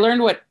was like, I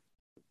learned what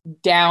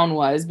down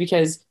was,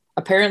 because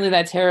apparently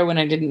that's heroin.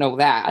 I didn't know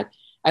that.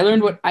 I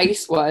learned what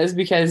ice was,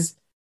 because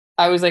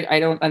I was like, I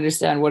don't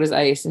understand. What is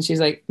ice? And she's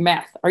like,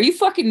 meth. Are you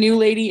fucking new,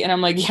 lady? And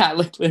I'm like, yeah,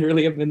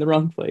 literally, I'm in the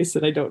wrong place,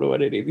 and I don't know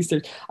what any of these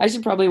things. I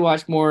should probably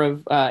watch more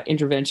of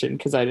Intervention,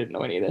 because I didn't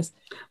know any of this.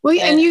 Well,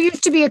 and you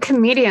used to be a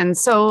comedian.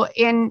 So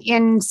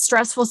in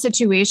stressful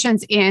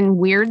situations, in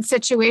weird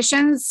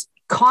situations,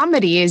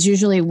 comedy is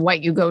usually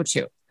what you go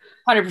to.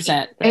 100%.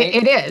 Right?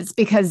 It is,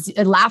 because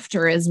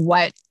laughter is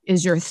what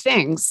is your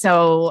thing.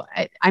 So,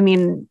 I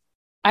mean.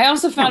 I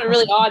also found it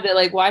really odd that,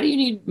 like, why do you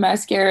need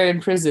mascara in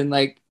prison?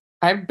 Like,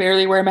 I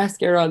barely wear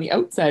mascara on the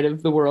outside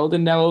of the world.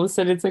 And now all of a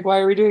sudden it's like, why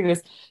are we doing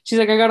this? She's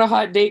like, I got a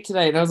hot date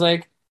tonight. And I was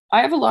like,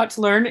 I have a lot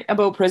to learn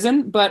about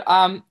prison, but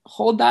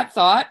hold that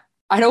thought.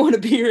 I don't want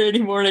to be here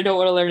anymore, and I don't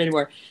want to learn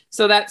anymore.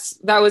 So that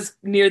was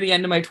near the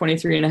end of my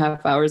 23 and a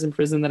half hours in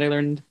prison that I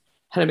learned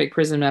how to make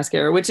prison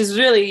mascara, which is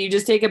really, you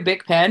just take a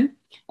Bic pen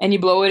and you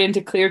blow it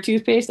into clear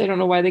toothpaste. I don't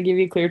know why they give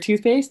you clear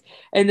toothpaste.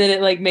 And then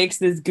it like makes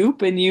this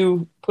goop, and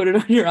you put it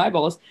on your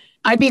eyeballs.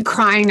 I'd be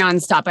crying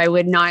nonstop. I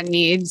would not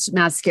need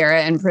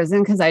mascara in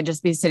prison, because I'd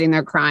just be sitting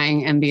there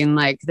crying and being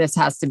like, this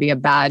has to be a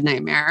bad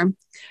nightmare.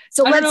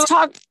 So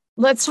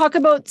let's talk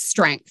about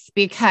strength,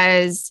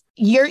 because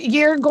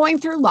you're going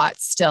through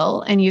lots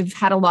still, and you've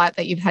had a lot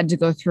that you've had to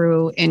go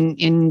through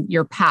in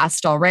your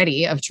past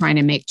already of trying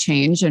to make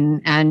change.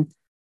 And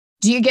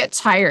do you get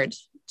tired?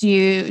 Do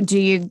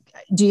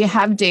you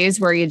have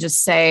days where you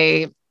just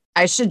say,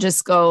 I should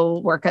just go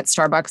work at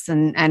Starbucks?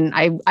 And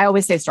I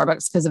always say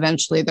Starbucks because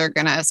eventually they're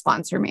going to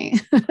sponsor me.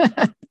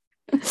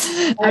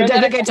 I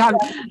think I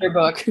talked your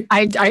book.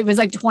 I was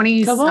like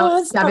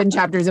 27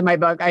 chapters in my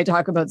book. I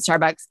talk about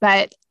Starbucks,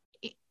 but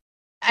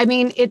I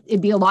mean,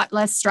 it'd be a lot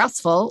less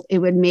stressful. It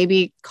would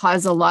maybe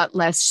cause a lot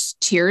less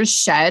tears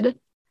shed.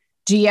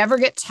 Do you ever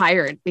get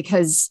tired?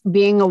 Because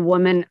being a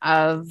woman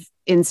of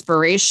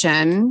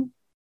inspiration,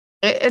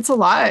 it's a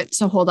lot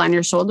to hold on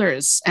your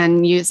shoulders.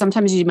 And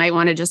sometimes you might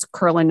want to just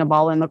curl in a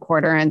ball in the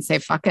corner and say,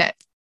 fuck it.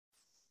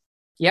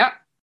 Yep.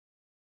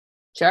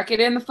 Chuck it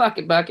in the fuck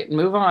it bucket and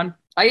move on.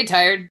 I get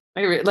tired.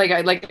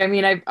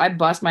 I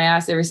bust my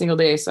ass every single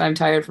day. So I'm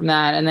tired from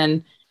that. And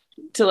then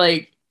to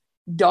like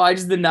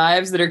dodge the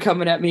knives that are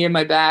coming at me in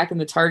my back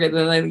and the target.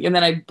 And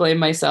then I blame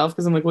myself,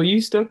 because I'm like, well,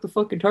 you stuck the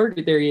fucking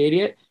target there, you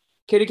idiot.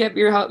 Could have kept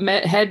your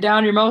head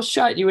down, your mouth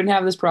shut. You wouldn't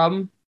have this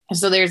problem. And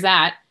so there's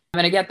that. I'm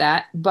going to get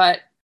that. But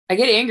I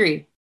get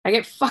angry. I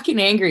get fucking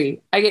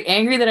angry. I get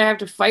angry that I have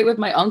to fight with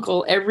my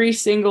uncle every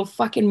single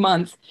fucking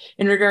month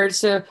in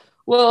regards to,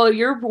 well,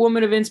 you're a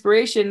woman of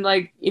inspiration.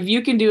 Like, if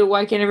you can do it,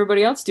 why can't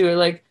everybody else do it?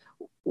 Like,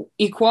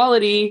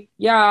 equality.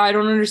 Yeah, I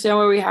don't understand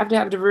why we have to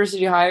have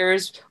diversity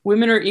hires.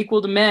 Women are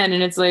equal to men.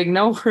 And it's like,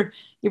 no,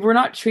 we're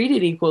not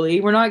treated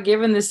equally. We're not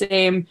given the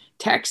same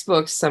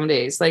textbooks some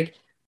days. Like,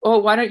 oh,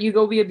 why don't you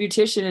go be a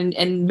beautician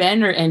and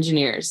men are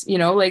engineers?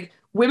 Like,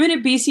 women at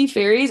BC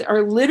Ferries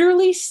are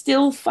literally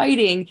still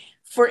fighting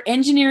for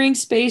engineering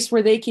space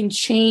where they can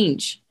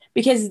change,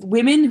 because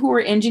women who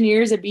are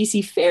engineers at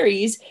BC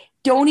Ferries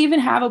don't even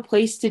have a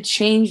place to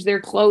change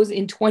their clothes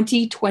in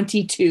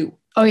 2022.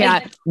 Oh,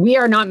 yeah. We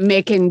are not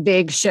making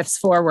big shifts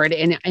forward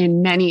in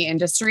many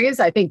industries.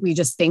 I think we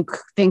just think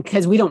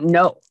because we don't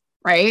know.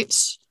 Right.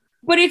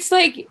 But it's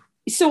like,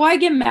 so I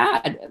get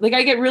mad. Like,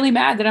 I get really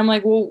mad that I'm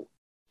like, well,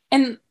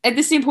 and at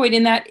the same point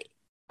in that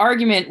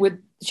argument with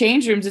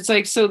change rooms, it's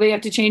like, so they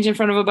have to change in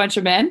front of a bunch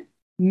of men.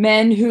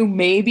 men who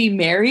may be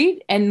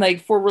married and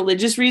like for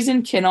religious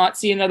reason cannot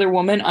see another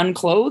woman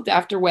unclothed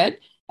after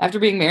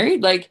being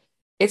married. Like,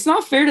 it's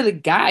not fair to the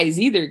guys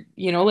either,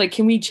 you know, like,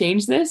 can we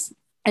change this?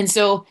 And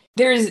so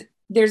there's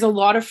a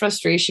lot of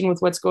frustration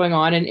with what's going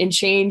on, and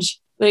change.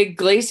 Like,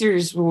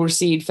 glaciers will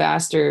recede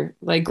faster.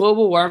 Like,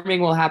 global warming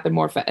will happen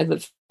more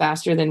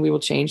faster than we will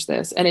change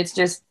this. And it's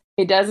just,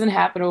 it doesn't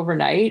happen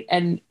overnight.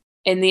 And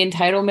the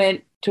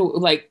entitlement to,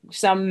 like,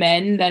 some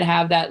men that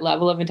have that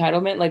level of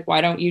entitlement, like, why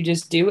don't you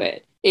just do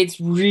it?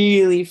 It's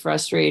really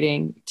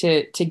frustrating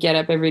to get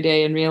up every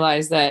day and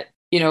realize that,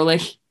 you know,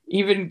 like,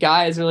 even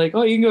guys are like,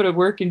 oh, you can go to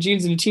work in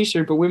jeans and a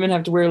t-shirt, but women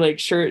have to wear like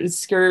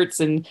skirts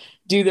and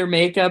do their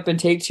makeup and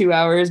take 2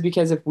 hours,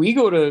 because if we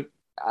go to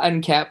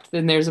unkept,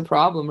 then there's a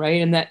problem,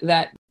 right? And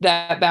that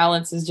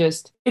balance is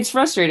just, it's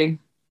frustrating.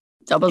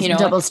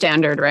 Double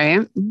standard,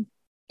 right?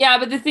 Yeah,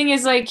 but the thing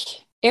is, like,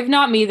 if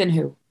not me, then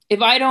who?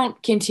 If I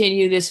don't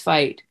continue this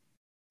fight,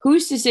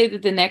 who's to say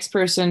that the next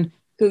person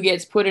who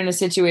gets put in a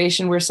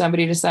situation where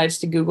somebody decides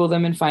to Google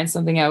them and find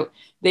something out,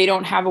 they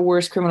don't have a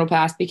worse criminal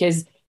past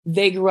because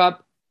they grew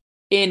up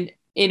in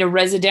a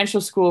residential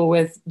school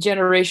with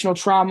generational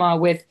trauma,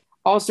 with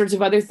all sorts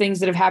of other things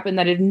that have happened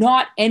that are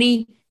not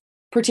any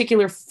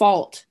particular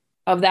fault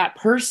of that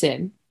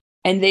person,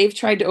 and they've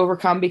tried to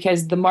overcome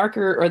because the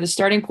marker or the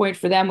starting point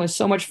for them was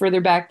so much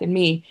further back than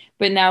me.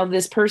 But now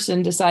this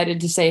person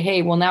decided to say,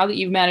 hey, well, now that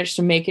you've managed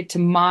to make it to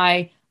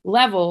my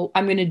level,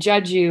 I'm going to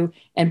judge you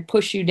and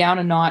push you down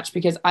a notch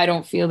because I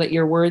don't feel that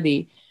you're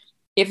worthy.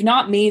 If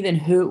not me, then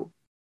who?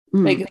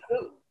 Like,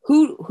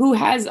 who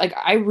has, like,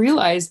 I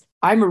realize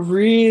I'm a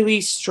really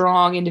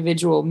strong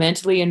individual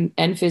mentally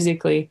and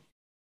physically.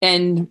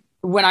 And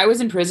when I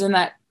was in prison,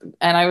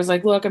 and I was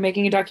like, look, I'm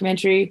making a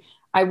documentary.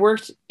 I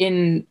worked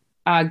in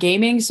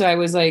gaming. So I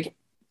was like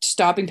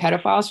stopping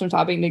pedophiles from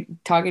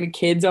talking to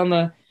kids on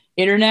the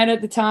internet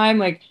at the time.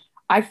 Like,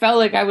 I felt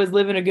like I was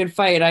living a good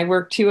fight. I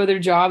worked 2 other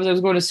jobs. I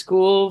was going to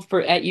school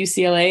at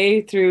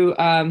UCLA through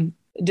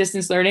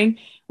distance learning,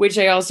 which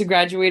I also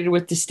graduated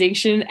with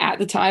distinction at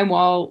the time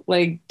while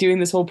like doing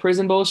this whole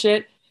prison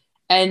bullshit.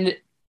 And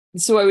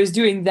so I was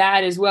doing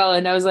that as well.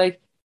 And I was like,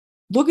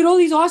 look at all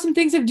these awesome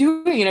things I'm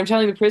doing. And I'm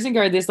telling the prison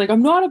guard this, like,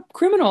 I'm not a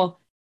criminal.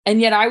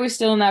 And yet I was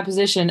still in that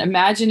position.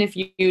 Imagine if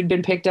you'd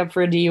been picked up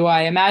for a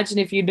DUI. Imagine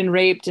if you'd been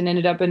raped and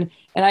ended up in,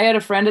 and I had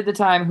a friend at the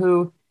time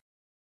who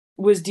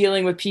was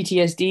dealing with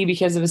PTSD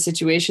because of a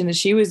situation that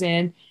she was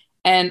in.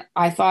 And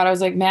I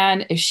was like,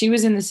 man, if she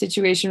was in this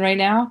situation right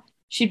now,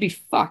 she'd be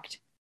fucked,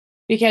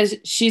 because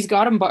she's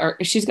got a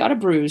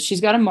bruise,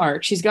 she's got a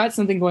mark, she's got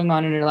something going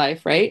on in her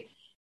life, right?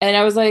 And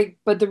I was like,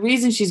 but the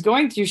reason she's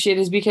going through shit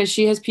is because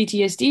she has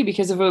PTSD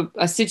because of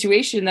a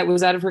situation that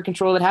was out of her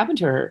control that happened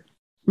to her.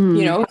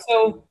 You know,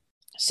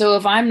 so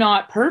if I'm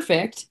not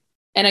perfect,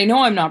 and I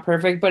know I'm not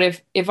perfect,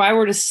 but if I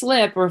were to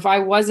slip, or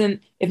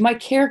if my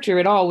character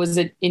at all was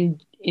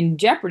in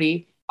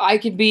jeopardy, I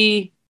could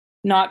be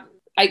not,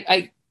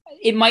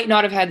 it might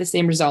not have had the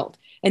same result.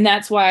 And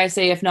that's why I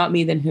say, if not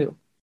me, then who?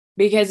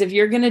 Because if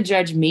you're going to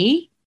judge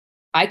me,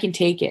 I can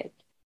take it.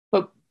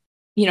 But,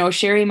 you know,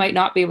 Sherry might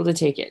not be able to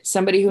take it.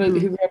 Somebody who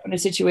grew up in a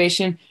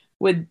situation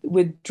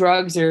with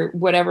drugs or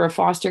whatever, a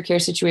foster care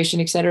situation,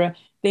 etc.,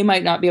 they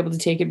might not be able to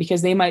take it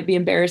because they might be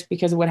embarrassed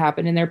because of what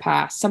happened in their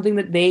past, something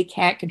that they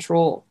can't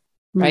control.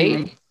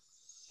 Right.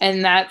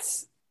 And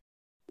that's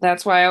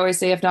why I always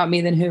say, if not me,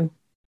 then who?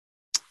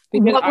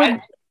 Because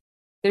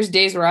there's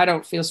days where I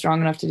don't feel strong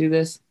enough to do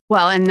this.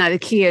 Well, and the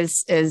key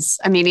is,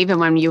 I mean, even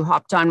when you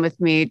hopped on with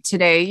me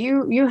today,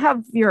 you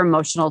have your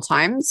emotional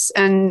times,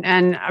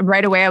 and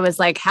right away I was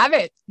like, have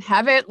it,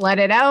 let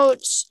it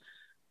out.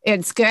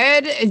 It's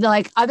good.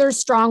 Like, other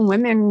strong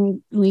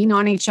women lean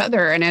on each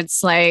other. And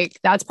it's like,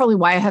 that's probably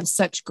why I have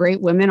such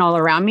great women all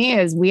around me,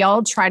 is we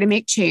all try to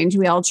make change.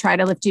 We all try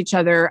to lift each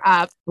other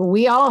up.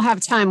 We all have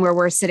time where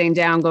we're sitting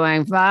down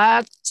going,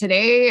 fuck,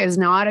 today is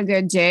not a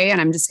good day.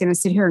 And I'm just going to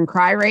sit here and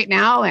cry right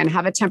now and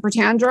have a temper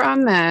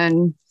tantrum.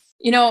 And,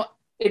 you know,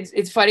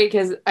 it's funny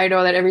because I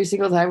know that every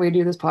single time we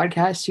do this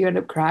podcast, you end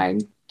up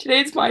crying.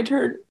 Today it's my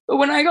turn. But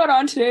when I got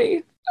on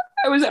today,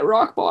 I was at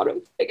rock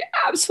bottom, like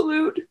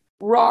absolute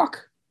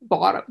rock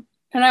bottom.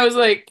 And I was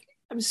like,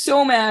 I'm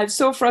so mad,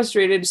 so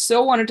frustrated,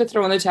 so wanted to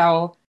throw in the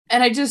towel.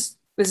 And this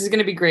is going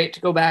to be great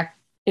to go back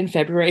in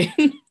February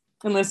and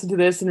listen to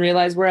this and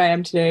realize where I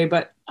am today.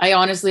 But I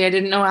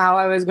didn't know how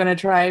I was going to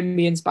try and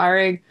be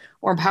inspiring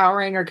or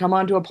empowering or come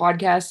onto a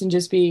podcast and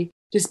just be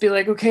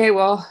like, okay,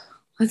 well,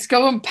 let's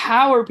go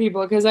empower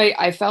people. Because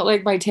I felt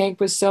like my tank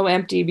was so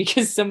empty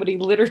because somebody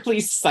literally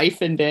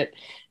siphoned it,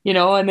 you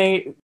know, and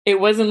it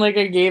wasn't like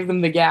I gave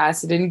them the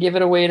gas. I didn't give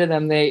it away to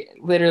them. They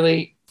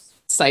literally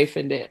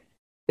siphoned it.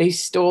 They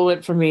stole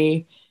it from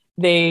me.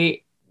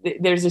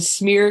 There's a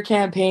smear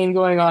campaign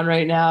going on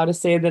right now to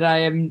say that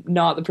I am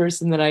not the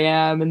person that I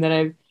am, and that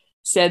I've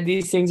said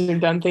these things or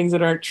done things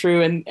that aren't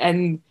true.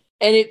 And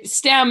it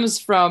stems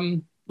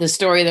from the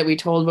story that we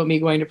told about me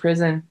going to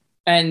prison.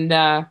 And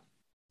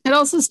it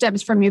also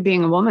stems from you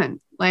being a woman.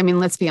 I mean,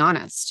 let's be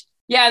honest.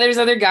 Yeah, there's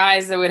other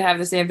guys that would have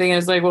the same thing. And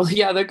it's like, well,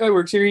 yeah, that guy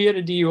works here. He had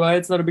a DUI.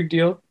 It's not a big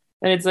deal.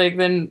 And it's like,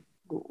 then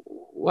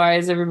why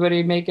is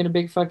everybody making a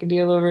big fucking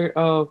deal over?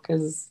 Oh,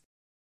 because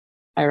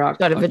I rocked.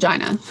 Got a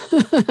vagina.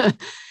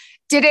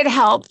 Did it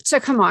help to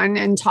come on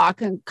and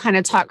talk and kind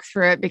of talk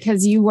through it?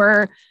 Because you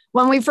were,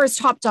 when we first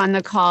hopped on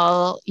the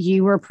call,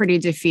 you were pretty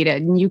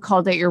defeated and you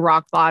called it your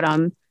rock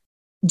bottom.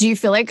 Do you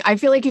feel like, I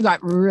feel like you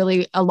got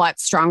really a lot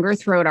stronger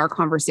throughout our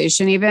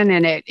conversation even,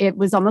 and it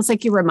was almost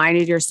like you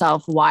reminded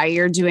yourself why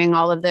you're doing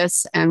all of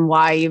this and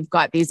why you've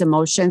got these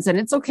emotions, and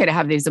it's okay to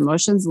have these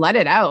emotions, let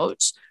it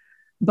out,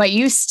 but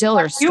you still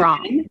are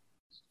strong.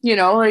 You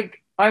know,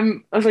 like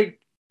I'm like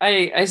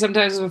I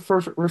sometimes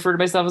refer to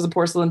myself as a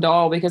porcelain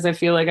doll because I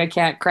feel like I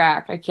can't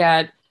crack.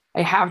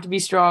 I have to be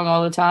strong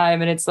all the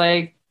time. And it's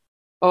like,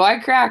 oh, I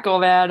crack, oh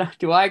man,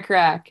 do I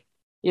crack?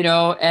 You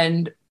know,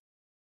 and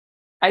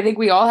I think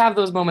we all have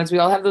those moments. We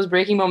all have those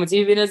breaking moments,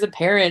 even as a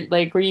parent,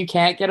 like where you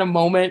can't get a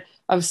moment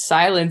of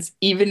silence,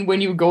 even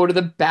when you go to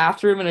the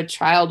bathroom and a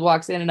child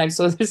walks in. And I'm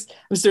sure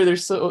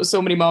there's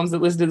so many moms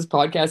that listen to this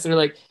podcast that are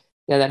like,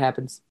 yeah, that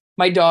happens.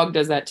 My dog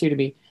does that too to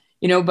me,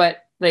 you know,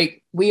 but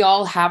like we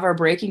all have our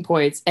breaking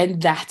points, and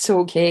that's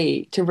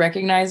okay to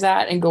recognize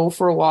that and go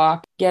for a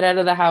walk, get out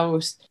of the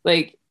house,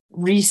 like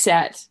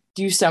reset,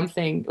 do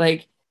something,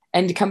 like,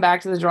 and to come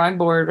back to the drawing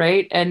board,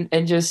 right? And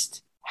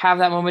just have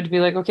that moment to be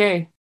like,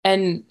 okay.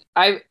 And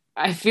I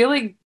feel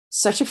like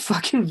such a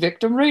fucking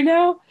victim right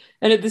now.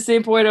 And at the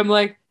same point, I'm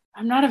like,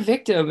 I'm not a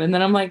victim. And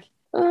then I'm like,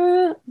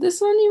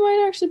 this one you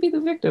might actually be the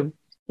victim,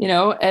 you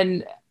know?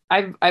 And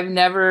I've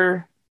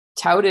never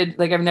touted,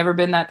 like I've never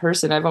been that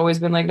person. I've always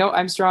been like, no,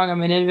 I'm strong.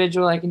 I'm an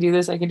individual. I can do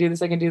this. I can do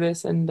this. I can do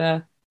this.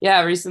 And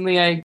yeah, recently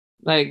I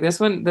like this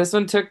one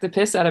took the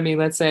piss out of me,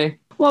 let's say.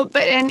 Well,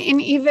 but and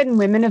even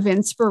women of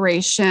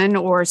inspiration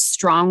or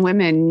strong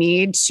women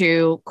need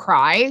to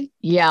cry,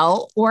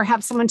 yell, or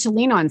have someone to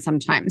lean on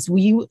sometimes.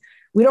 We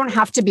don't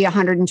have to be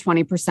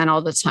 120%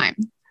 all the time.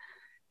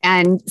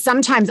 And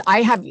sometimes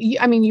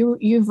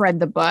you've read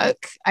the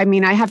book. I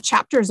mean, I have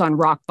chapters on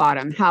rock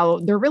bottom, how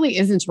there really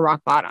isn't a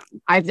rock bottom.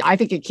 I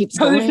think it keeps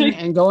going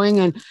and going.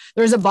 And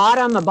there's a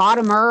bottom, a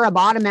bottomer, a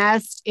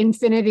bottomest,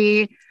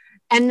 infinity.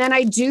 And then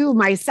I do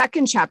my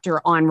second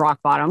chapter on rock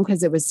bottom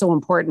because it was so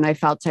important. I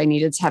felt I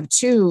needed to have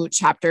two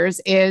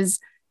chapters is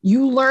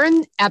you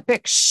learn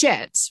epic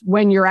shit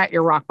when you're at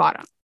your rock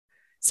bottom.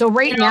 So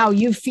right now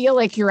you feel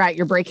like you're at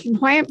your breaking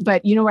point,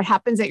 but you know what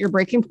happens at your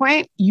breaking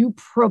point? You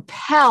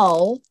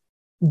propel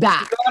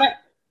back.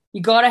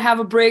 You gotta have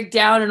a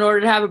breakdown in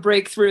order to have a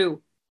breakthrough.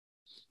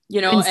 You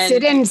know,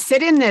 and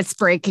sit in this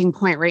breaking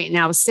point right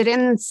now.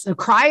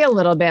 Cry a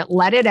little bit,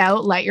 let it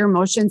out, let your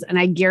emotions, and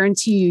I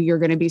guarantee you're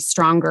going to be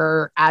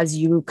stronger as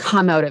you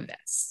come out of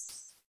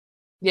this.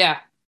 Yeah,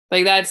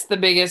 like that's the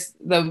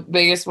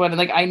biggest one.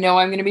 Like I know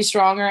I'm going to be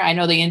stronger. I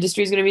know the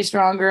industry is going to be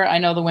stronger. I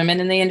know the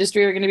women in the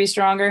industry are going to be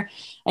stronger.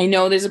 I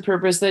know there's a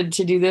purpose to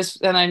do this,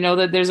 and I know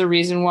that there's a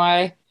reason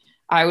why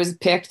I was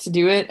picked to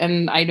do it,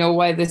 and I know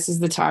why this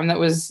is the time that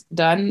was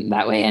done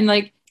that way. And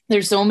like,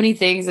 there's so many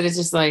things that it's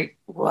just like,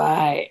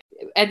 why?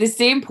 At the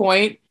same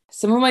point,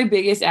 some of my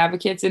biggest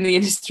advocates in the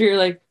industry are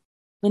like,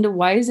 Linda,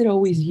 why is it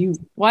always you?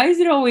 Why is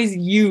it always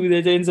you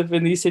that ends up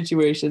in these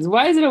situations?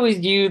 Why is it always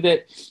you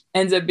that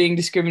ends up being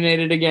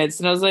discriminated against?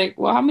 And I was like,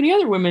 well, how many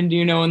other women do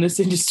you know in this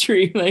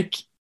industry? Like,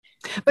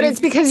 but it's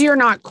because you're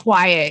not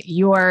quiet.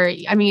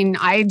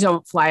 I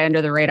don't fly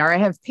under the radar. I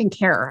have pink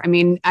hair. I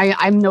mean,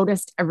 I'm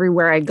noticed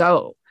everywhere I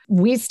go.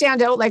 We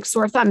stand out like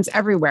sore thumbs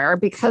everywhere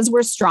because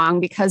we're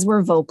strong, because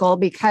we're vocal,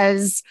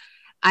 because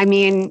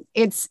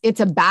it's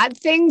a bad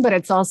thing, but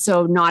it's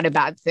also not a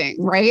bad thing,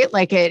 right?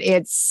 Like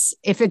it's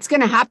if it's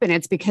going to happen,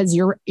 it's because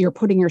you're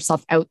putting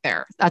yourself out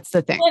there. That's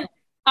the thing. And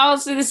I'll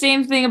say the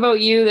same thing about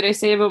you that I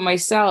say about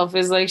myself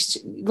is like,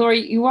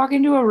 Lori, you walk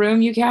into a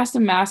room, you cast a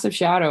massive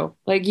shadow.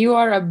 Like you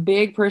are a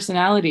big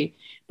personality.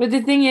 But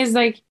the thing is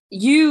like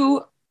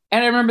you,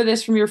 and I remember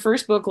this from your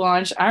first book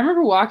launch. I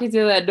remember walking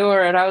through that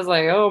door and I was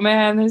like, oh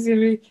man, there's going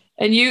to be,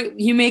 and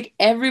you make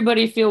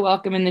everybody feel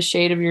welcome in the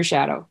shade of your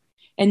shadow.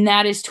 And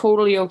that is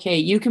totally okay.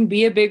 You can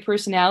be a big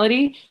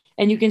personality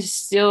and you can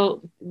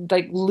still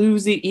like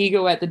lose the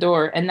ego at the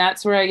door. And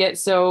that's where I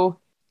get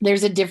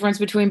there's a difference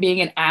between being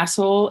an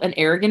asshole and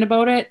arrogant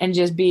about it and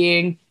just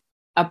being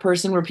a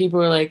person where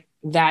people are like,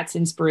 that's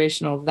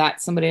inspirational.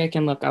 That's somebody I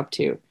can look up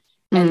to.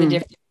 And the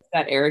difference is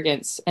that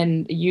arrogance.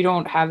 And you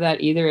don't have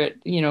that either.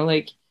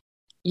 Like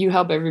you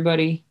help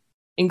everybody,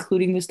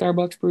 including the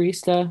Starbucks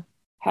barista.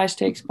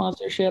 #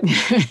 sponsorship.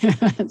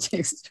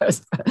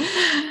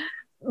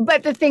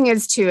 But the thing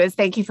is too, is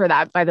thank you for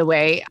that, by the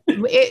way.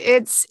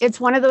 It's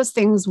one of those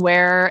things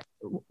where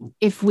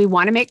if we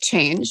want to make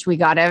change, we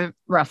got to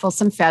ruffle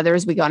some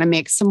feathers. We got to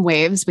make some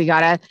waves. We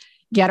got to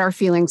get our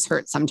feelings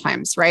hurt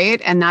sometimes.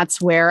 Right. And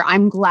that's where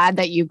I'm glad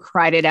that you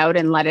cried it out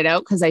and let it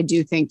out. Cause I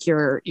do think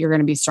you're going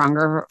to be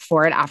stronger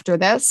for it after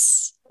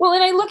this. Well,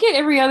 and I look at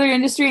every other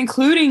industry,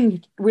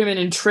 including women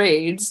in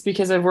trades,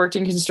 because I've worked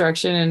in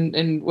construction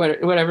and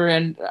whatever.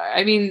 And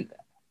I mean,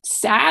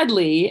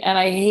 sadly, and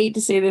I hate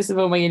to say this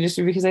about my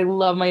industry because I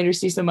love my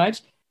industry so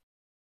much,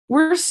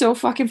 we're so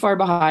fucking far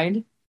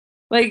behind.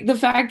 Like the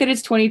fact that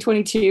it's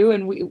 2022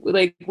 and we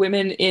like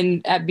women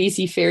in at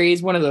BC Ferry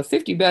is one of the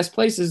 50 best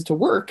places to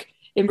work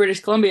in British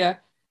Columbia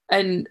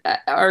and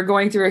are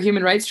going through a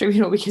human rights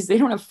tribunal because they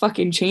don't have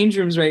fucking change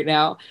rooms right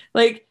now.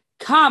 Like,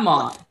 come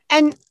on.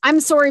 And I'm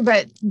sorry,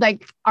 but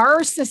like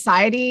our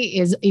society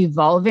is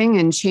evolving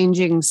and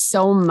changing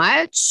so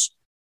much.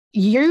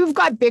 You've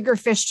got bigger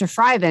fish to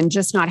fry than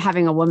just not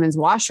having a women's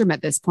washroom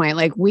at this point.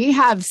 Like we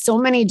have so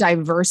many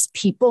diverse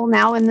people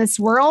now in this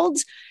world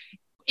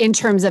in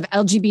terms of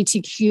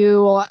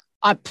LGBTQ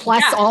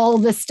plus all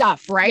the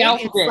stuff, right? Yeah,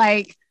 it's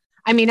like,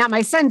 I mean, at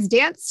my son's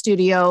dance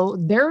studio,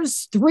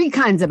 there's 3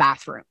 kinds of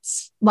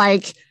bathrooms.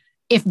 Like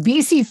if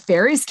BC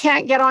Ferries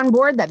can't get on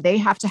board that they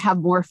have to have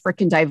more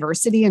freaking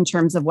diversity in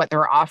terms of what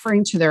they're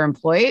offering to their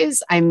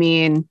employees. I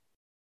mean,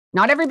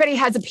 not everybody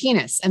has a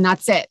penis and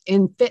that's it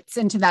and fits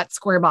into that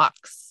square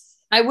box.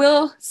 I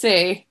will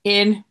say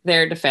in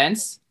their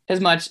defense, as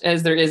much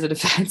as there is a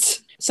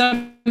defense,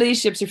 some of these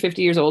ships are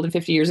 50 years old and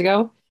 50 years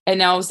ago. And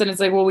now all of a sudden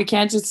it's like, well, we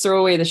can't just throw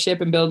away the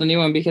ship and build a new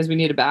one because we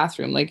need a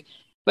bathroom. Like,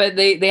 but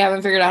they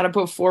haven't figured out how to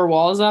put 4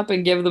 walls up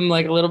and give them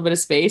like a little bit of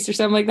space or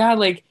something like that.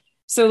 Like,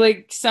 so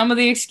like some of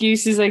the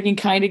excuses I can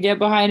kind of get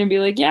behind and be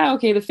like, yeah,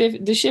 okay,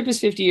 the ship is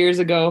 50 years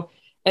ago.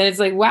 And it's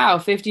like, wow,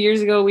 50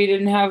 years ago, we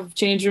didn't have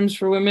change rooms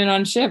for women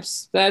on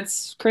ships.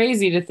 That's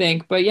crazy to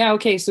think. But yeah,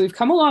 okay, so we've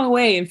come a long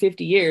way in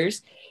 50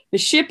 years. The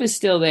ship is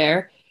still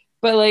there.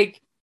 But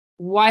like,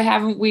 why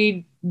haven't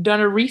we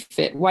done a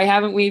refit? Why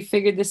haven't we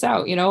figured this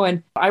out? You know,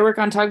 and I work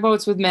on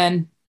tugboats with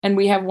men and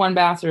we have one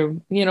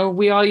bathroom. You know,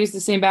 we all use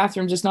the same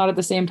bathroom, just not at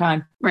the same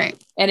time.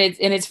 Right. And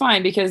it's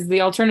fine because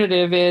the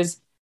alternative is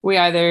we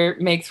either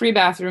make 3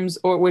 bathrooms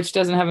or which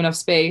doesn't have enough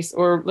space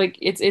or like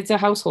it's a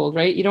household,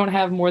 right? You don't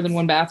have more than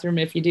one bathroom.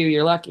 If you do,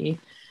 you're lucky.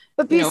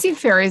 But BC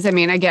Ferries, I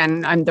mean,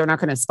 again, they're not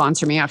going to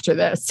sponsor me after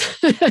this.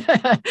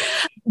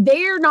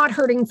 They are not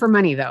hurting for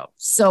money though.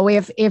 So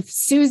if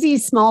Susie,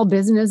 small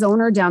business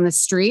owner down the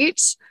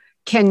street,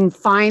 can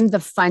find the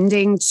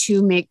funding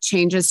to make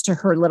changes to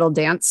her little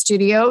dance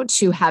studio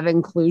to have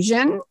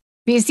inclusion,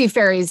 BC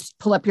Ferries,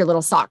 pull up your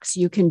little socks.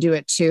 You can do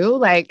it too.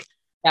 Like,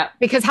 yeah.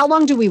 Because how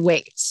long do we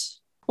wait?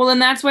 Well,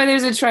 and that's why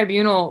there's a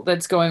tribunal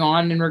that's going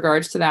on in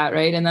regards to that,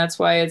 right? And that's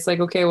why it's like,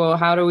 okay, well,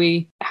 how do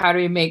we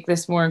make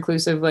this more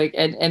inclusive? Like,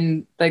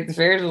 and like the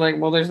fairs are like,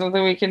 well, there's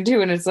nothing we can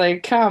do, and it's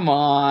like, come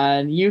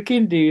on, you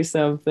can do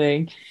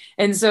something.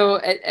 And so,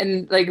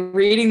 and like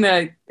reading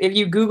if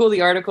you Google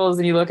the articles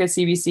and you look at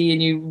CBC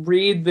and you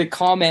read the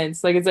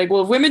comments, like it's like,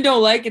 well, if women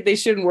don't like it, they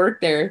shouldn't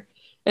work there.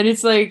 And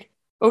it's like,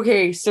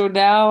 okay, so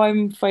now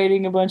I'm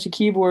fighting a bunch of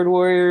keyboard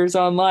warriors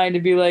online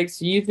to be like,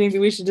 so you think that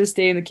we should just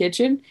stay in the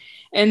kitchen?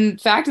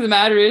 And fact of the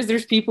matter is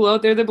there's people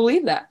out there that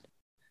believe that,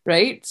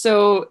 right?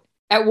 So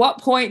at what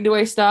point do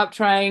I stop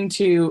trying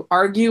to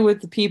argue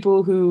with the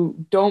people who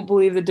don't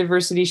believe that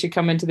diversity should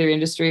come into their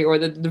industry or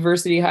that the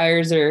diversity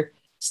hires are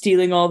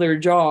stealing all their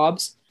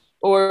jobs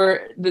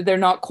or that they're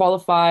not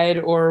qualified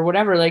or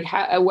whatever? Like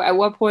at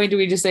what point do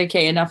we just say,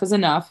 okay, enough is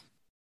enough.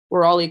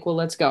 We're all equal.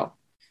 Let's go.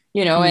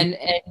 You know, and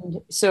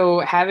so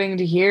having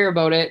to hear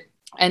about it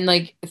and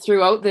like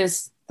throughout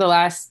the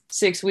last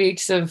 6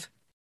 weeks of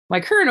my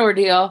current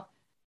ordeal,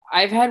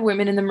 I've had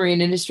women in the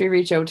marine industry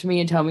reach out to me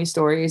and tell me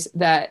stories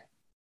that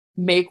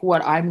make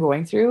what I'm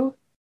going through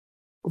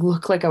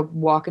look like a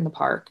walk in the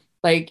park.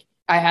 Like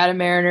I had a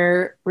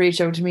mariner reach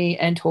out to me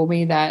and told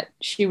me that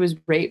she was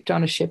raped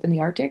on a ship in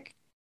the Arctic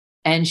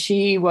and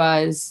she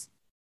was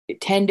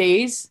 10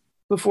 days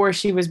before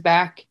she was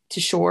back to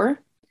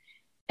shore.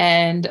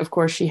 And of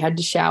course she had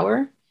to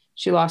shower.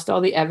 She lost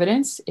all the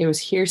evidence. It was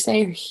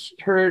hearsay,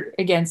 her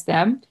against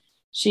them.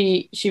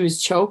 She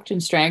was choked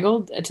and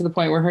strangled to the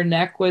point where her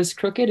neck was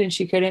crooked and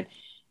she couldn't.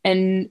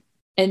 And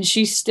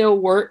she still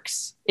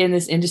works in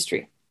this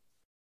industry.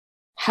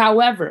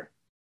 However,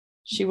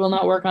 she will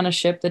not work on a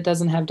ship that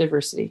doesn't have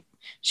diversity.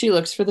 She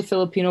looks for the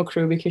Filipino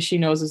crew because she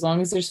knows as long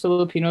as there's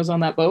Filipinos on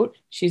that boat,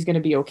 she's going to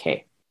be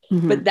okay.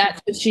 Mm-hmm. But that's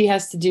what she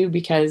has to do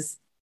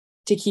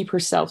to keep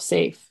herself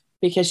safe,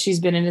 because she's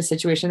been in a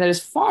situation that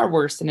is far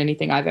worse than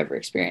anything I've ever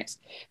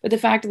experienced. But the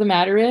fact of the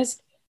matter is,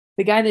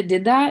 the guy that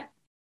did that,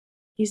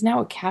 he's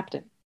now a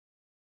captain.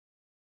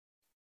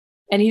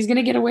 And he's going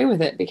to get away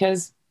with it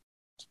because,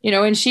 you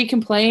know, and she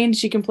complained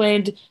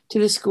to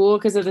the school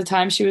because at the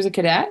time she was a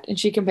cadet, and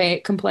she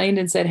complained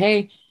and said,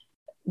 hey,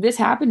 this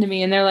happened to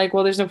me. And they're like,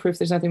 well, there's no proof.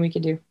 There's nothing we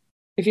can do.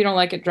 If you don't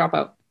like it, drop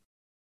out.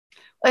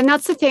 And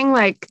that's the thing,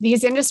 like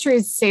these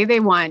industries say they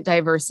want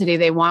diversity,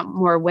 they want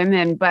more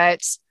women,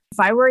 but if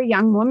I were a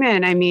young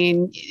woman, I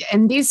mean,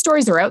 and these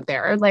stories are out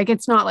there, like,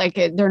 it's not like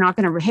they're not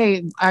going to,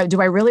 hey,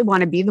 do I really want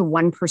to be the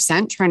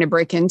 1% trying to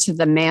break into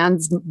the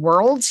man's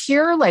world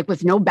here? Like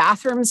with no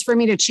bathrooms for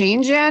me to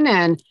change in.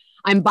 And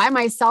I'm by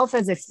myself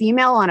as a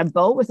female on a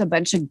boat with a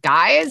bunch of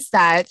guys.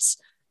 That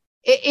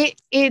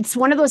it's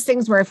one of those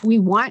things where if we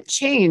want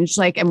change,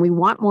 like, and we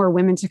want more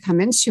women to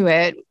come into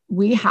it,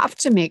 we have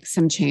to make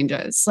some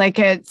changes. Like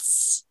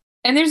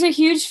and there's a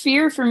huge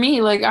fear for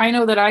me. Like, I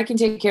know that I can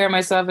take care of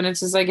myself, and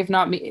it's just like, if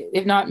not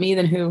me,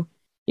 then who,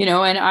 you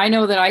know? And I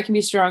know that I can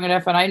be strong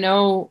enough, and I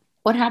know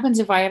what happens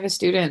if I have a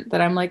student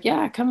that I'm like,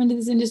 yeah, come into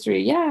this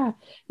industry. Yeah,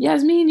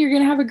 Yasmin, you're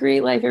going to have a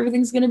great life.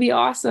 Everything's going to be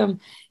awesome.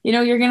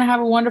 You're going to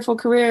have a wonderful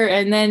career.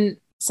 And then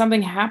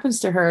something happens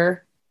to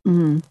her.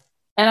 Mm-hmm.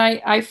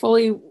 And I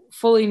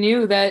fully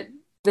knew that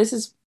this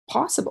is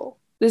possible.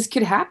 This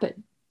could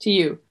happen to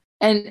you.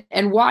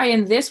 And why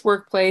in this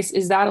workplace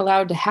is that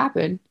allowed to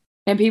happen?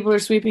 And people are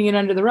sweeping it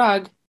under the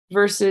rug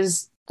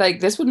versus like,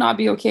 this would not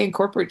be okay in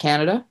corporate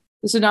Canada.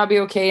 This would not be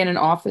okay in an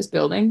office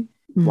building.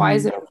 Mm-hmm. Why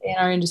is it okay in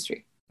our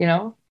industry?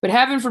 But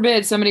heaven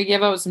forbid somebody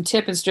give out some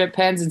tip and strip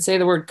pens and say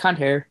the word cunt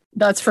hair.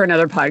 That's for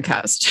another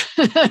podcast.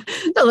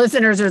 The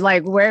listeners are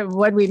like,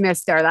 what'd we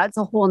miss there? That's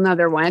a whole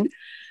nother one.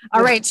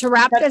 All right. To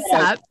wrap this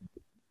up,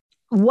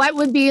 what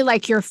would be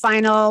like your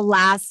final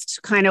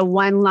last kind of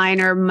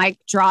one-liner mic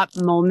drop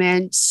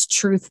moment,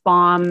 truth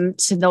bomb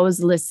to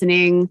those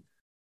listening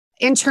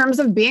in terms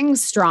of being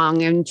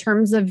strong, in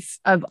terms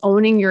of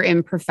owning your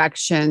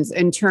imperfections,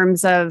 in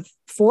terms of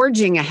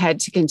forging ahead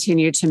to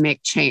continue to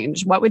make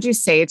change? What would you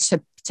say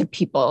to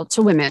people,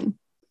 to women?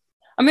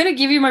 I'm going to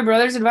give you my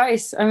brother's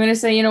advice. I'm going to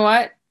say, you know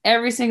what?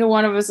 Every single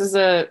one of us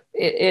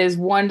is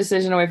one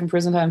decision away from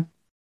prison time.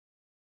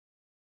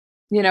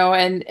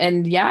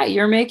 And yeah,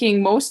 you're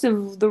making most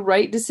of the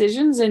right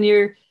decisions, and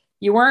you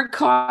weren't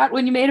caught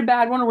when you made a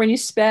bad one or when you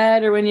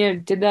sped or when you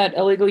did that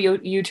illegal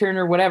U-turn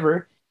or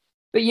whatever.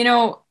 But,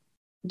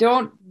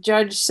 don't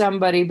judge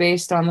somebody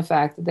based on the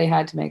fact that they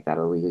had to make that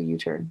illegal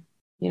U-turn.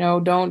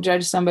 Don't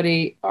judge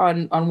somebody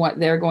on what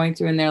they're going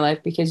through in their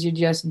life, because you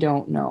just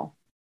don't know.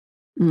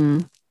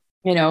 Mm.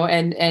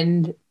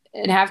 And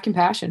have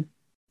compassion.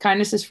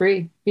 Kindness is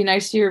free. Be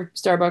nice to your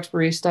Starbucks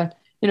barista.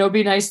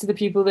 Be nice to the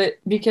people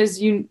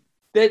because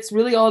that's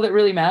really all that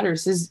really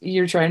matters, is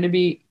you're trying to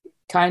be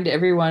kind to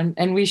everyone.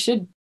 And we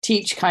should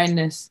teach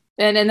kindness.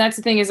 And that's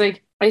the thing, is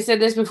like, I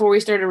said this before we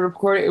started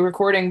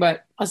recording,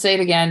 but I'll say it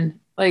again.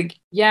 Like,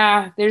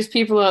 yeah, there's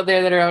people out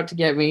there that are out to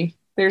get me.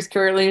 There's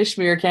currently a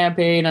smear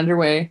campaign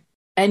underway.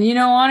 And,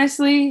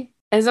 honestly,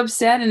 as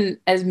upset and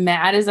as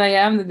mad as I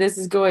am that this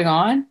is going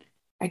on,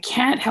 I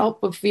can't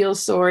help but feel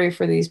sorry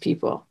for these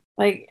people.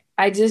 Like,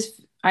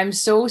 I'm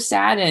so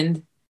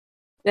saddened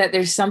that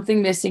there's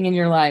something missing in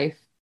your life,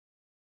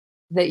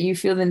 that you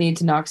feel the need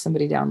to knock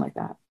somebody down like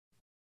that,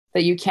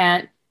 that you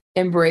can't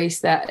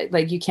embrace that.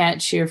 Like, you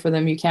can't cheer for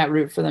them. You can't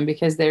root for them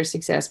because their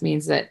success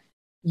means that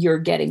you're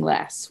getting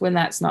less, when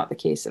that's not the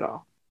case at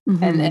all.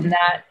 Mm-hmm. And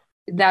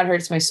that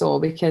hurts my soul,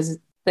 because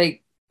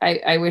like,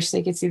 I wish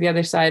they could see the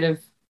other side of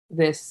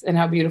this and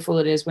how beautiful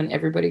it is when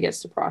everybody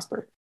gets to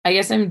prosper. I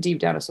guess I'm deep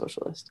down a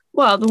socialist.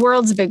 Well, the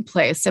world's a big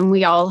place, and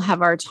we all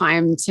have our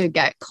time to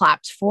get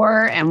clapped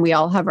for, and we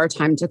all have our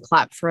time to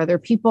clap for other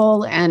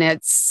people. And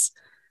it's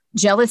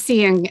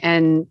jealousy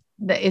and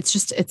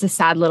it's a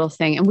sad little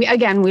thing. And we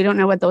don't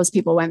know what those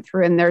people went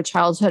through in their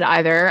childhood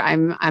either.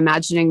 I'm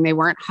imagining they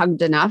weren't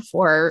hugged enough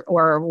or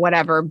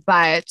whatever,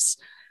 but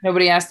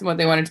nobody asked them what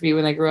they wanted to be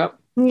when they grew up.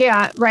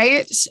 Yeah.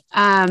 Right.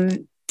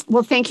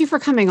 Well, thank you for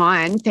coming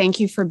on. Thank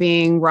you for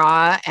being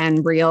raw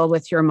and real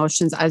with your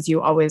emotions, as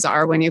you always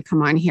are when you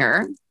come on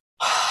here.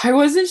 I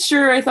wasn't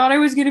sure. I thought I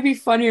was going to be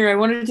funnier. I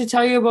wanted to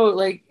tell you about,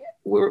 like,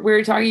 you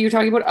were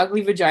talking about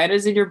ugly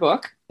vaginas in your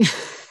book.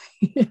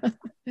 Yeah.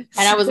 And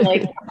I was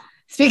like,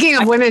 speaking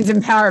of women's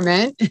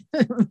empowerment,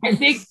 I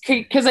think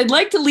because I'd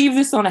like to leave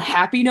this on a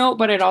happy note,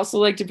 but I'd also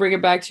like to bring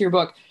it back to your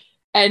book.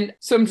 And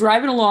so I'm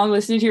driving along,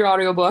 listening to your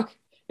audiobook.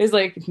 It's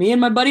like me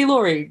and my buddy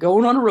Lori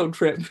going on a road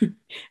trip.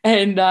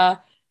 And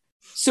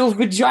so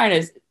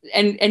vaginas,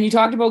 and you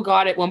talked about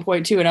God at one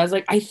point too. And I was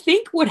like, I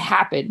think what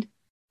happened,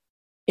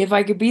 if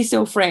I could be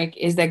so frank,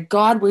 is that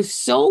God was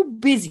so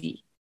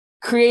busy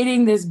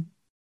creating this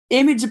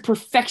image of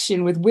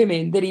perfection with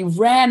women that he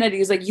ran at. He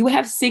was like, you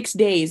have 6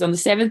 days. On the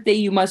 7th day,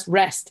 you must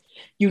rest.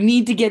 You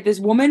need to get this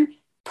woman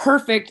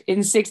perfect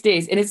in 6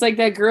 days. And it's like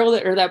that girl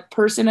or that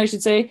person, I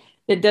should say,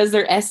 that does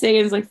their essay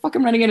and is like, fuck,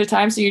 I'm running out of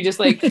time. So you just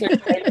like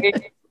start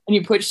and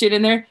you put shit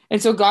in there.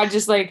 And so God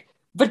just like,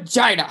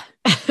 vagina.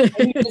 And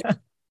he just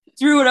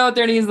threw it out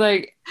there, and he's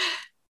like,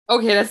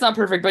 okay, that's not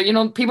perfect, but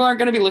people aren't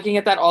going to be looking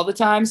at that all the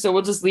time. So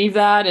we'll just leave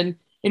that and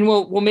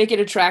we'll make it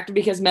attractive,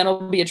 because men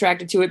will be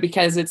attracted to it,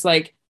 because it's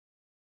like,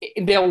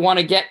 they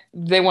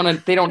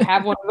don't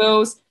have one of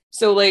those.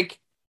 So like,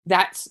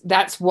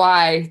 that's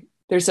why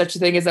there's such a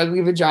thing as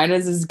ugly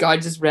vaginas, is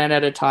God just ran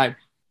out of time.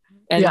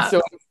 And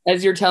so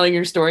as you're telling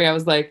your story, I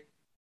was like,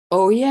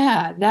 oh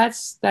yeah,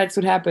 that's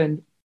what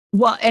happened.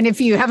 Well, and if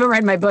you haven't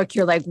read my book,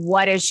 you're like,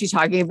 what is she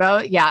talking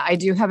about? Yeah, I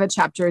do have a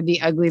chapter, The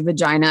Ugly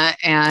Vagina,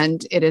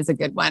 and it is a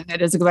good one.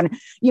 It is a good one.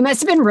 You must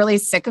have been really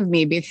sick of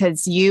me,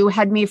 because you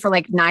had me for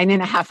like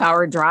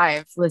 9.5-hour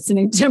drive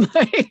listening to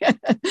my,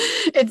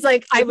 it's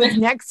like I was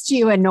next to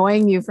you,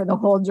 annoying you for the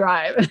whole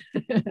drive.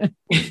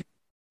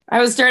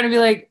 I was starting to be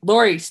like,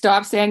 Lori,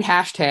 stop saying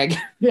hashtag.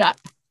 Yeah.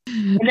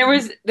 And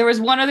there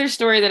was one other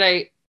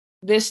story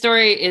this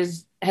story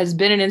has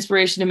been an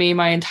inspiration to me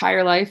my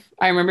entire life.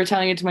 I remember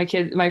telling it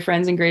to my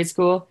friends in grade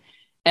school,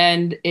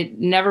 and it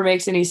never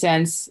makes any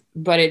sense,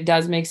 but it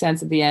does make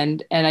sense at the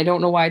end. And I don't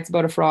know why it's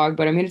about a frog,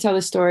 but I'm going to tell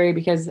this story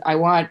because I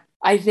want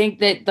I think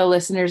that the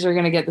listeners are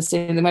going to get the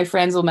same. My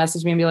friends will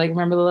message me and be like,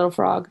 remember the little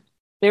frog?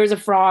 There was a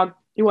frog.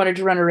 He wanted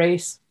to run a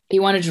race. He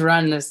wanted to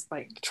run this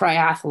like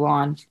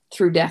triathlon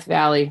through Death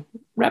Valley.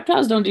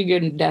 Reptiles don't do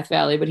good in Death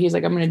Valley, but he's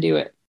like, I'm going to do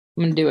it.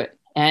 I'm going to do it.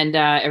 And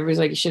everybody's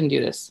like, you shouldn't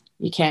do this.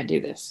 You can't do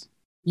this.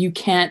 You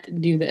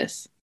can't do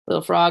this.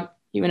 Little frog,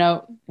 he went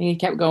out and he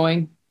kept going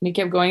and he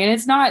kept going. And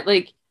it's not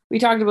like, we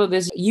talked about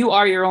this, you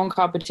are your own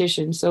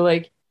competition. So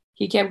like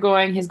he kept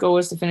going. His goal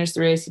was to finish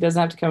the race. He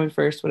doesn't have to come in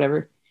first,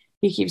 whatever.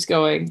 He keeps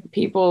going.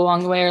 People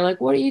along the way are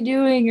like, what are you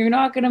doing? You're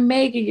not going to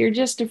make it. You're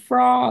just a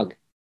frog.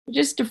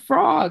 You're just a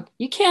frog.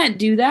 You can't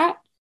do that.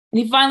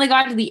 And he finally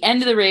got to the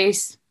end of the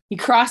race. He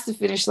crossed the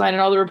finish line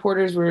and all the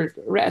reporters were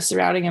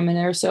surrounding him and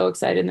they were so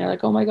excited. And they're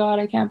like, oh my God,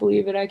 I can't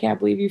believe it. I can't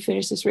believe you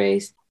finished this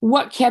race.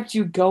 What kept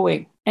you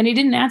going? And he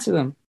didn't answer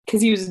them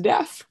because he was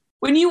deaf.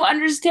 When you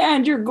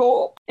understand your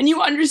goal and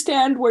you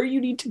understand where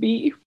you need to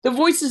be, the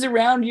voices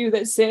around you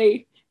that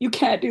say, you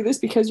can't do this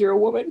because you're a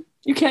woman.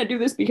 You can't do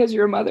this because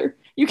you're a mother.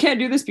 You can't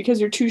do this because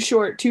you're too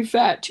short, too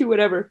fat, too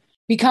whatever.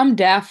 Become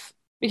deaf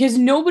because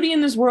nobody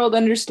in this world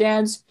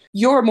understands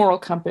your moral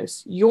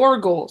compass, your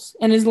goals.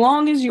 And as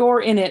long as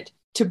you're in it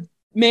to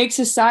make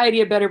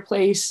society a better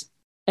place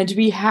and to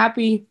be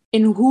happy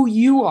in who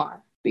you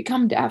are,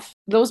 become deaf.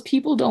 Those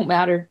people don't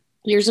matter.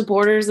 Your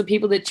supporters, the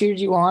people that cheered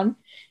you on,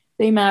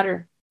 they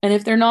matter. And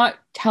if they're not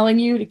telling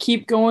you to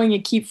keep going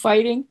and keep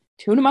fighting,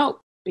 tune them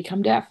out,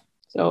 become deaf.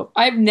 So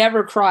I've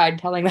never cried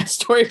telling that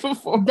story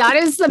before. That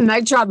is the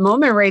mic drop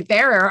moment right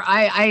there.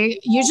 I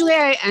usually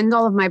end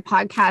all of my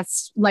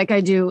podcasts like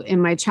I do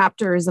in my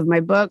chapters of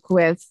my book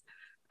with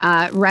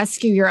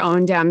rescue your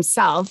own damn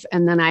self.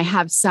 And then I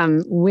have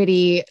some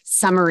witty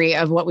summary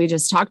of what we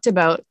just talked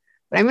about.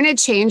 But I'm going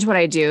to change what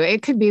I do.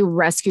 It could be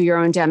rescue your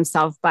own damn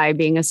self by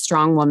being a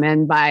strong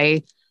woman,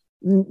 by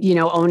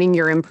owning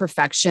your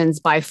imperfections,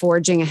 by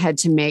forging ahead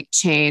to make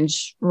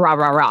change, rah,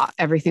 rah, rah,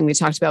 everything we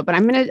talked about. But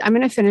I'm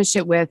going to finish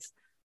it with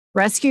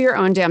rescue your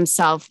own damn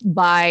self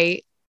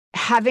by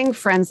having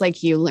friends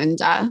like you,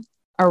 Linda,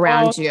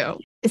 around you.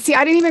 See,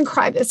 I didn't even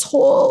cry this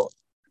whole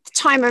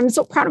time. I'm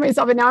so proud of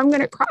myself. And now I'm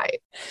going to cry.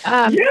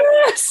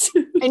 Yes.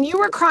 And you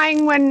were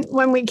crying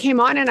when we came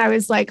on and I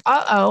was like,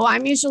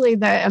 I'm usually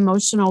the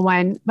emotional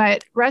one,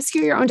 but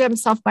rescue your own damn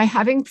self by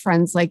having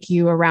friends like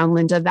you around,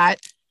 Linda, that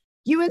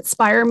you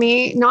inspire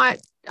me.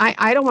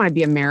 I don't want to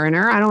be a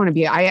mariner. I don't want to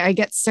be, I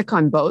get sick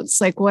on boats,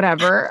 like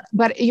whatever,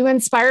 but you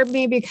inspired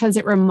me because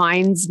it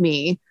reminds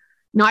me,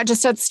 not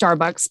just at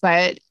Starbucks,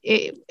 but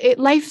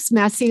life's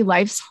messy,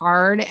 life's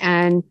hard,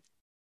 and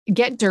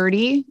get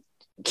dirty,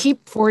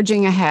 keep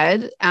forging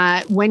ahead.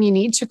 When you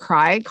need to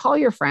cry, call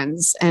your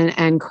friends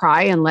and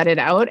cry and let it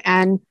out.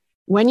 And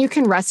when you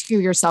can rescue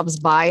yourselves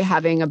by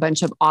having a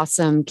bunch of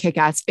awesome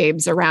kick-ass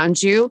babes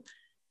around you,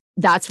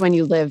 that's when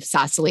you live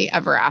sassily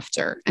ever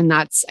after. And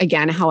that's,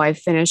 again, how I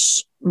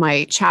finish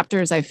my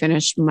chapters. I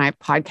finish my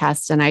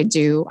podcast. And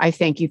I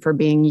thank you for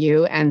being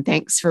you. And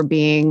thanks for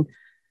being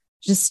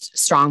just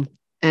strong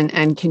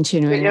and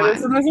continuing. Yeah, this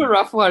is a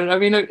rough one. I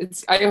mean,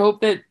 I hope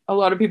that a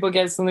lot of people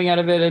get something out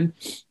of it. And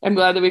I'm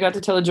glad that we got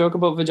to tell a joke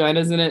about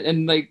vaginas in it.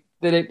 And like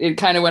that it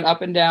kind of went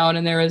up and down.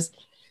 And there was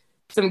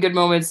some good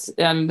moments.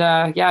 And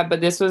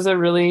but this was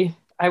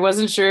I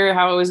wasn't sure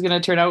how it was going to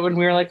turn out when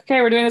we were like,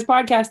 okay, we're doing this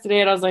podcast today.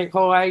 And I was like,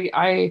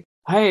 I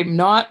am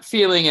not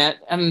feeling it.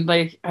 And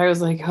like, I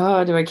was like,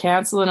 oh, do I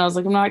cancel? And I was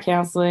like, I'm not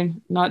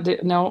canceling.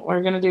 No,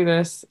 we're going to do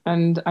this.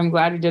 And I'm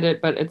glad we did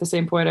it. But at the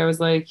same point, I was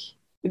like,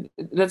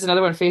 that's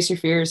another one, face your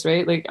fears,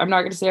 right? Like, I'm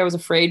not going to say I was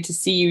afraid to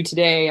see you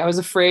today. I was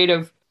afraid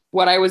of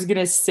what I was going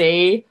to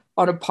say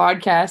on a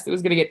podcast that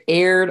was going to get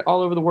aired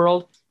all over the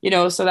world,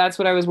 so that's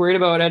what I was worried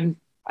about. And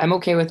I'm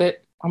okay with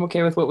it. I'm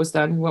okay with what was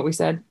done, what we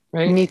said,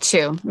 right? Me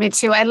too.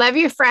 I love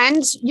you,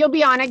 friend. You'll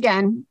be on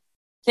again.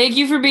 Thank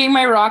you for being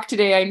my rock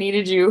today. I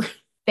needed you.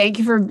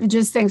 Thanks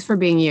for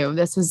being you.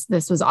 This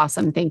was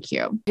awesome. Thank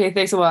you. Okay.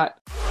 Thanks a lot.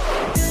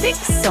 Thanks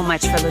so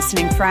much for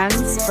listening,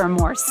 friends. For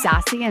more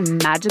sassy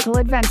and magical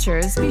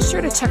adventures, be sure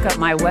to check out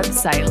my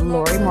website,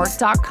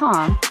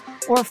 LoriMork.com,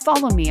 or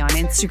follow me on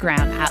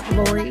Instagram at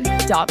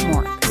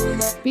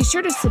Lori.Mork. Be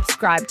sure to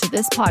subscribe to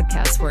this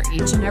podcast where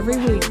each and every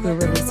week we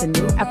release a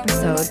new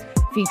episode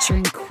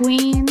featuring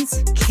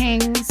queens,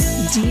 kings,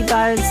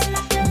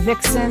 divas,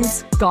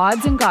 vixens,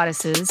 gods and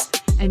goddesses,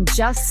 and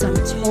just some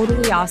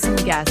totally awesome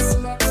guests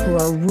who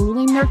are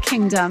ruling their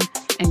kingdom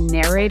and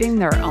narrating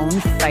their own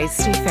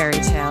feisty fairy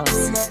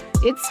tales.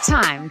 It's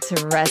time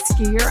to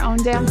rescue your own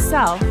damn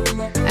self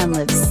and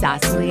live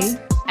sassily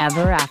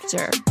ever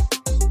after.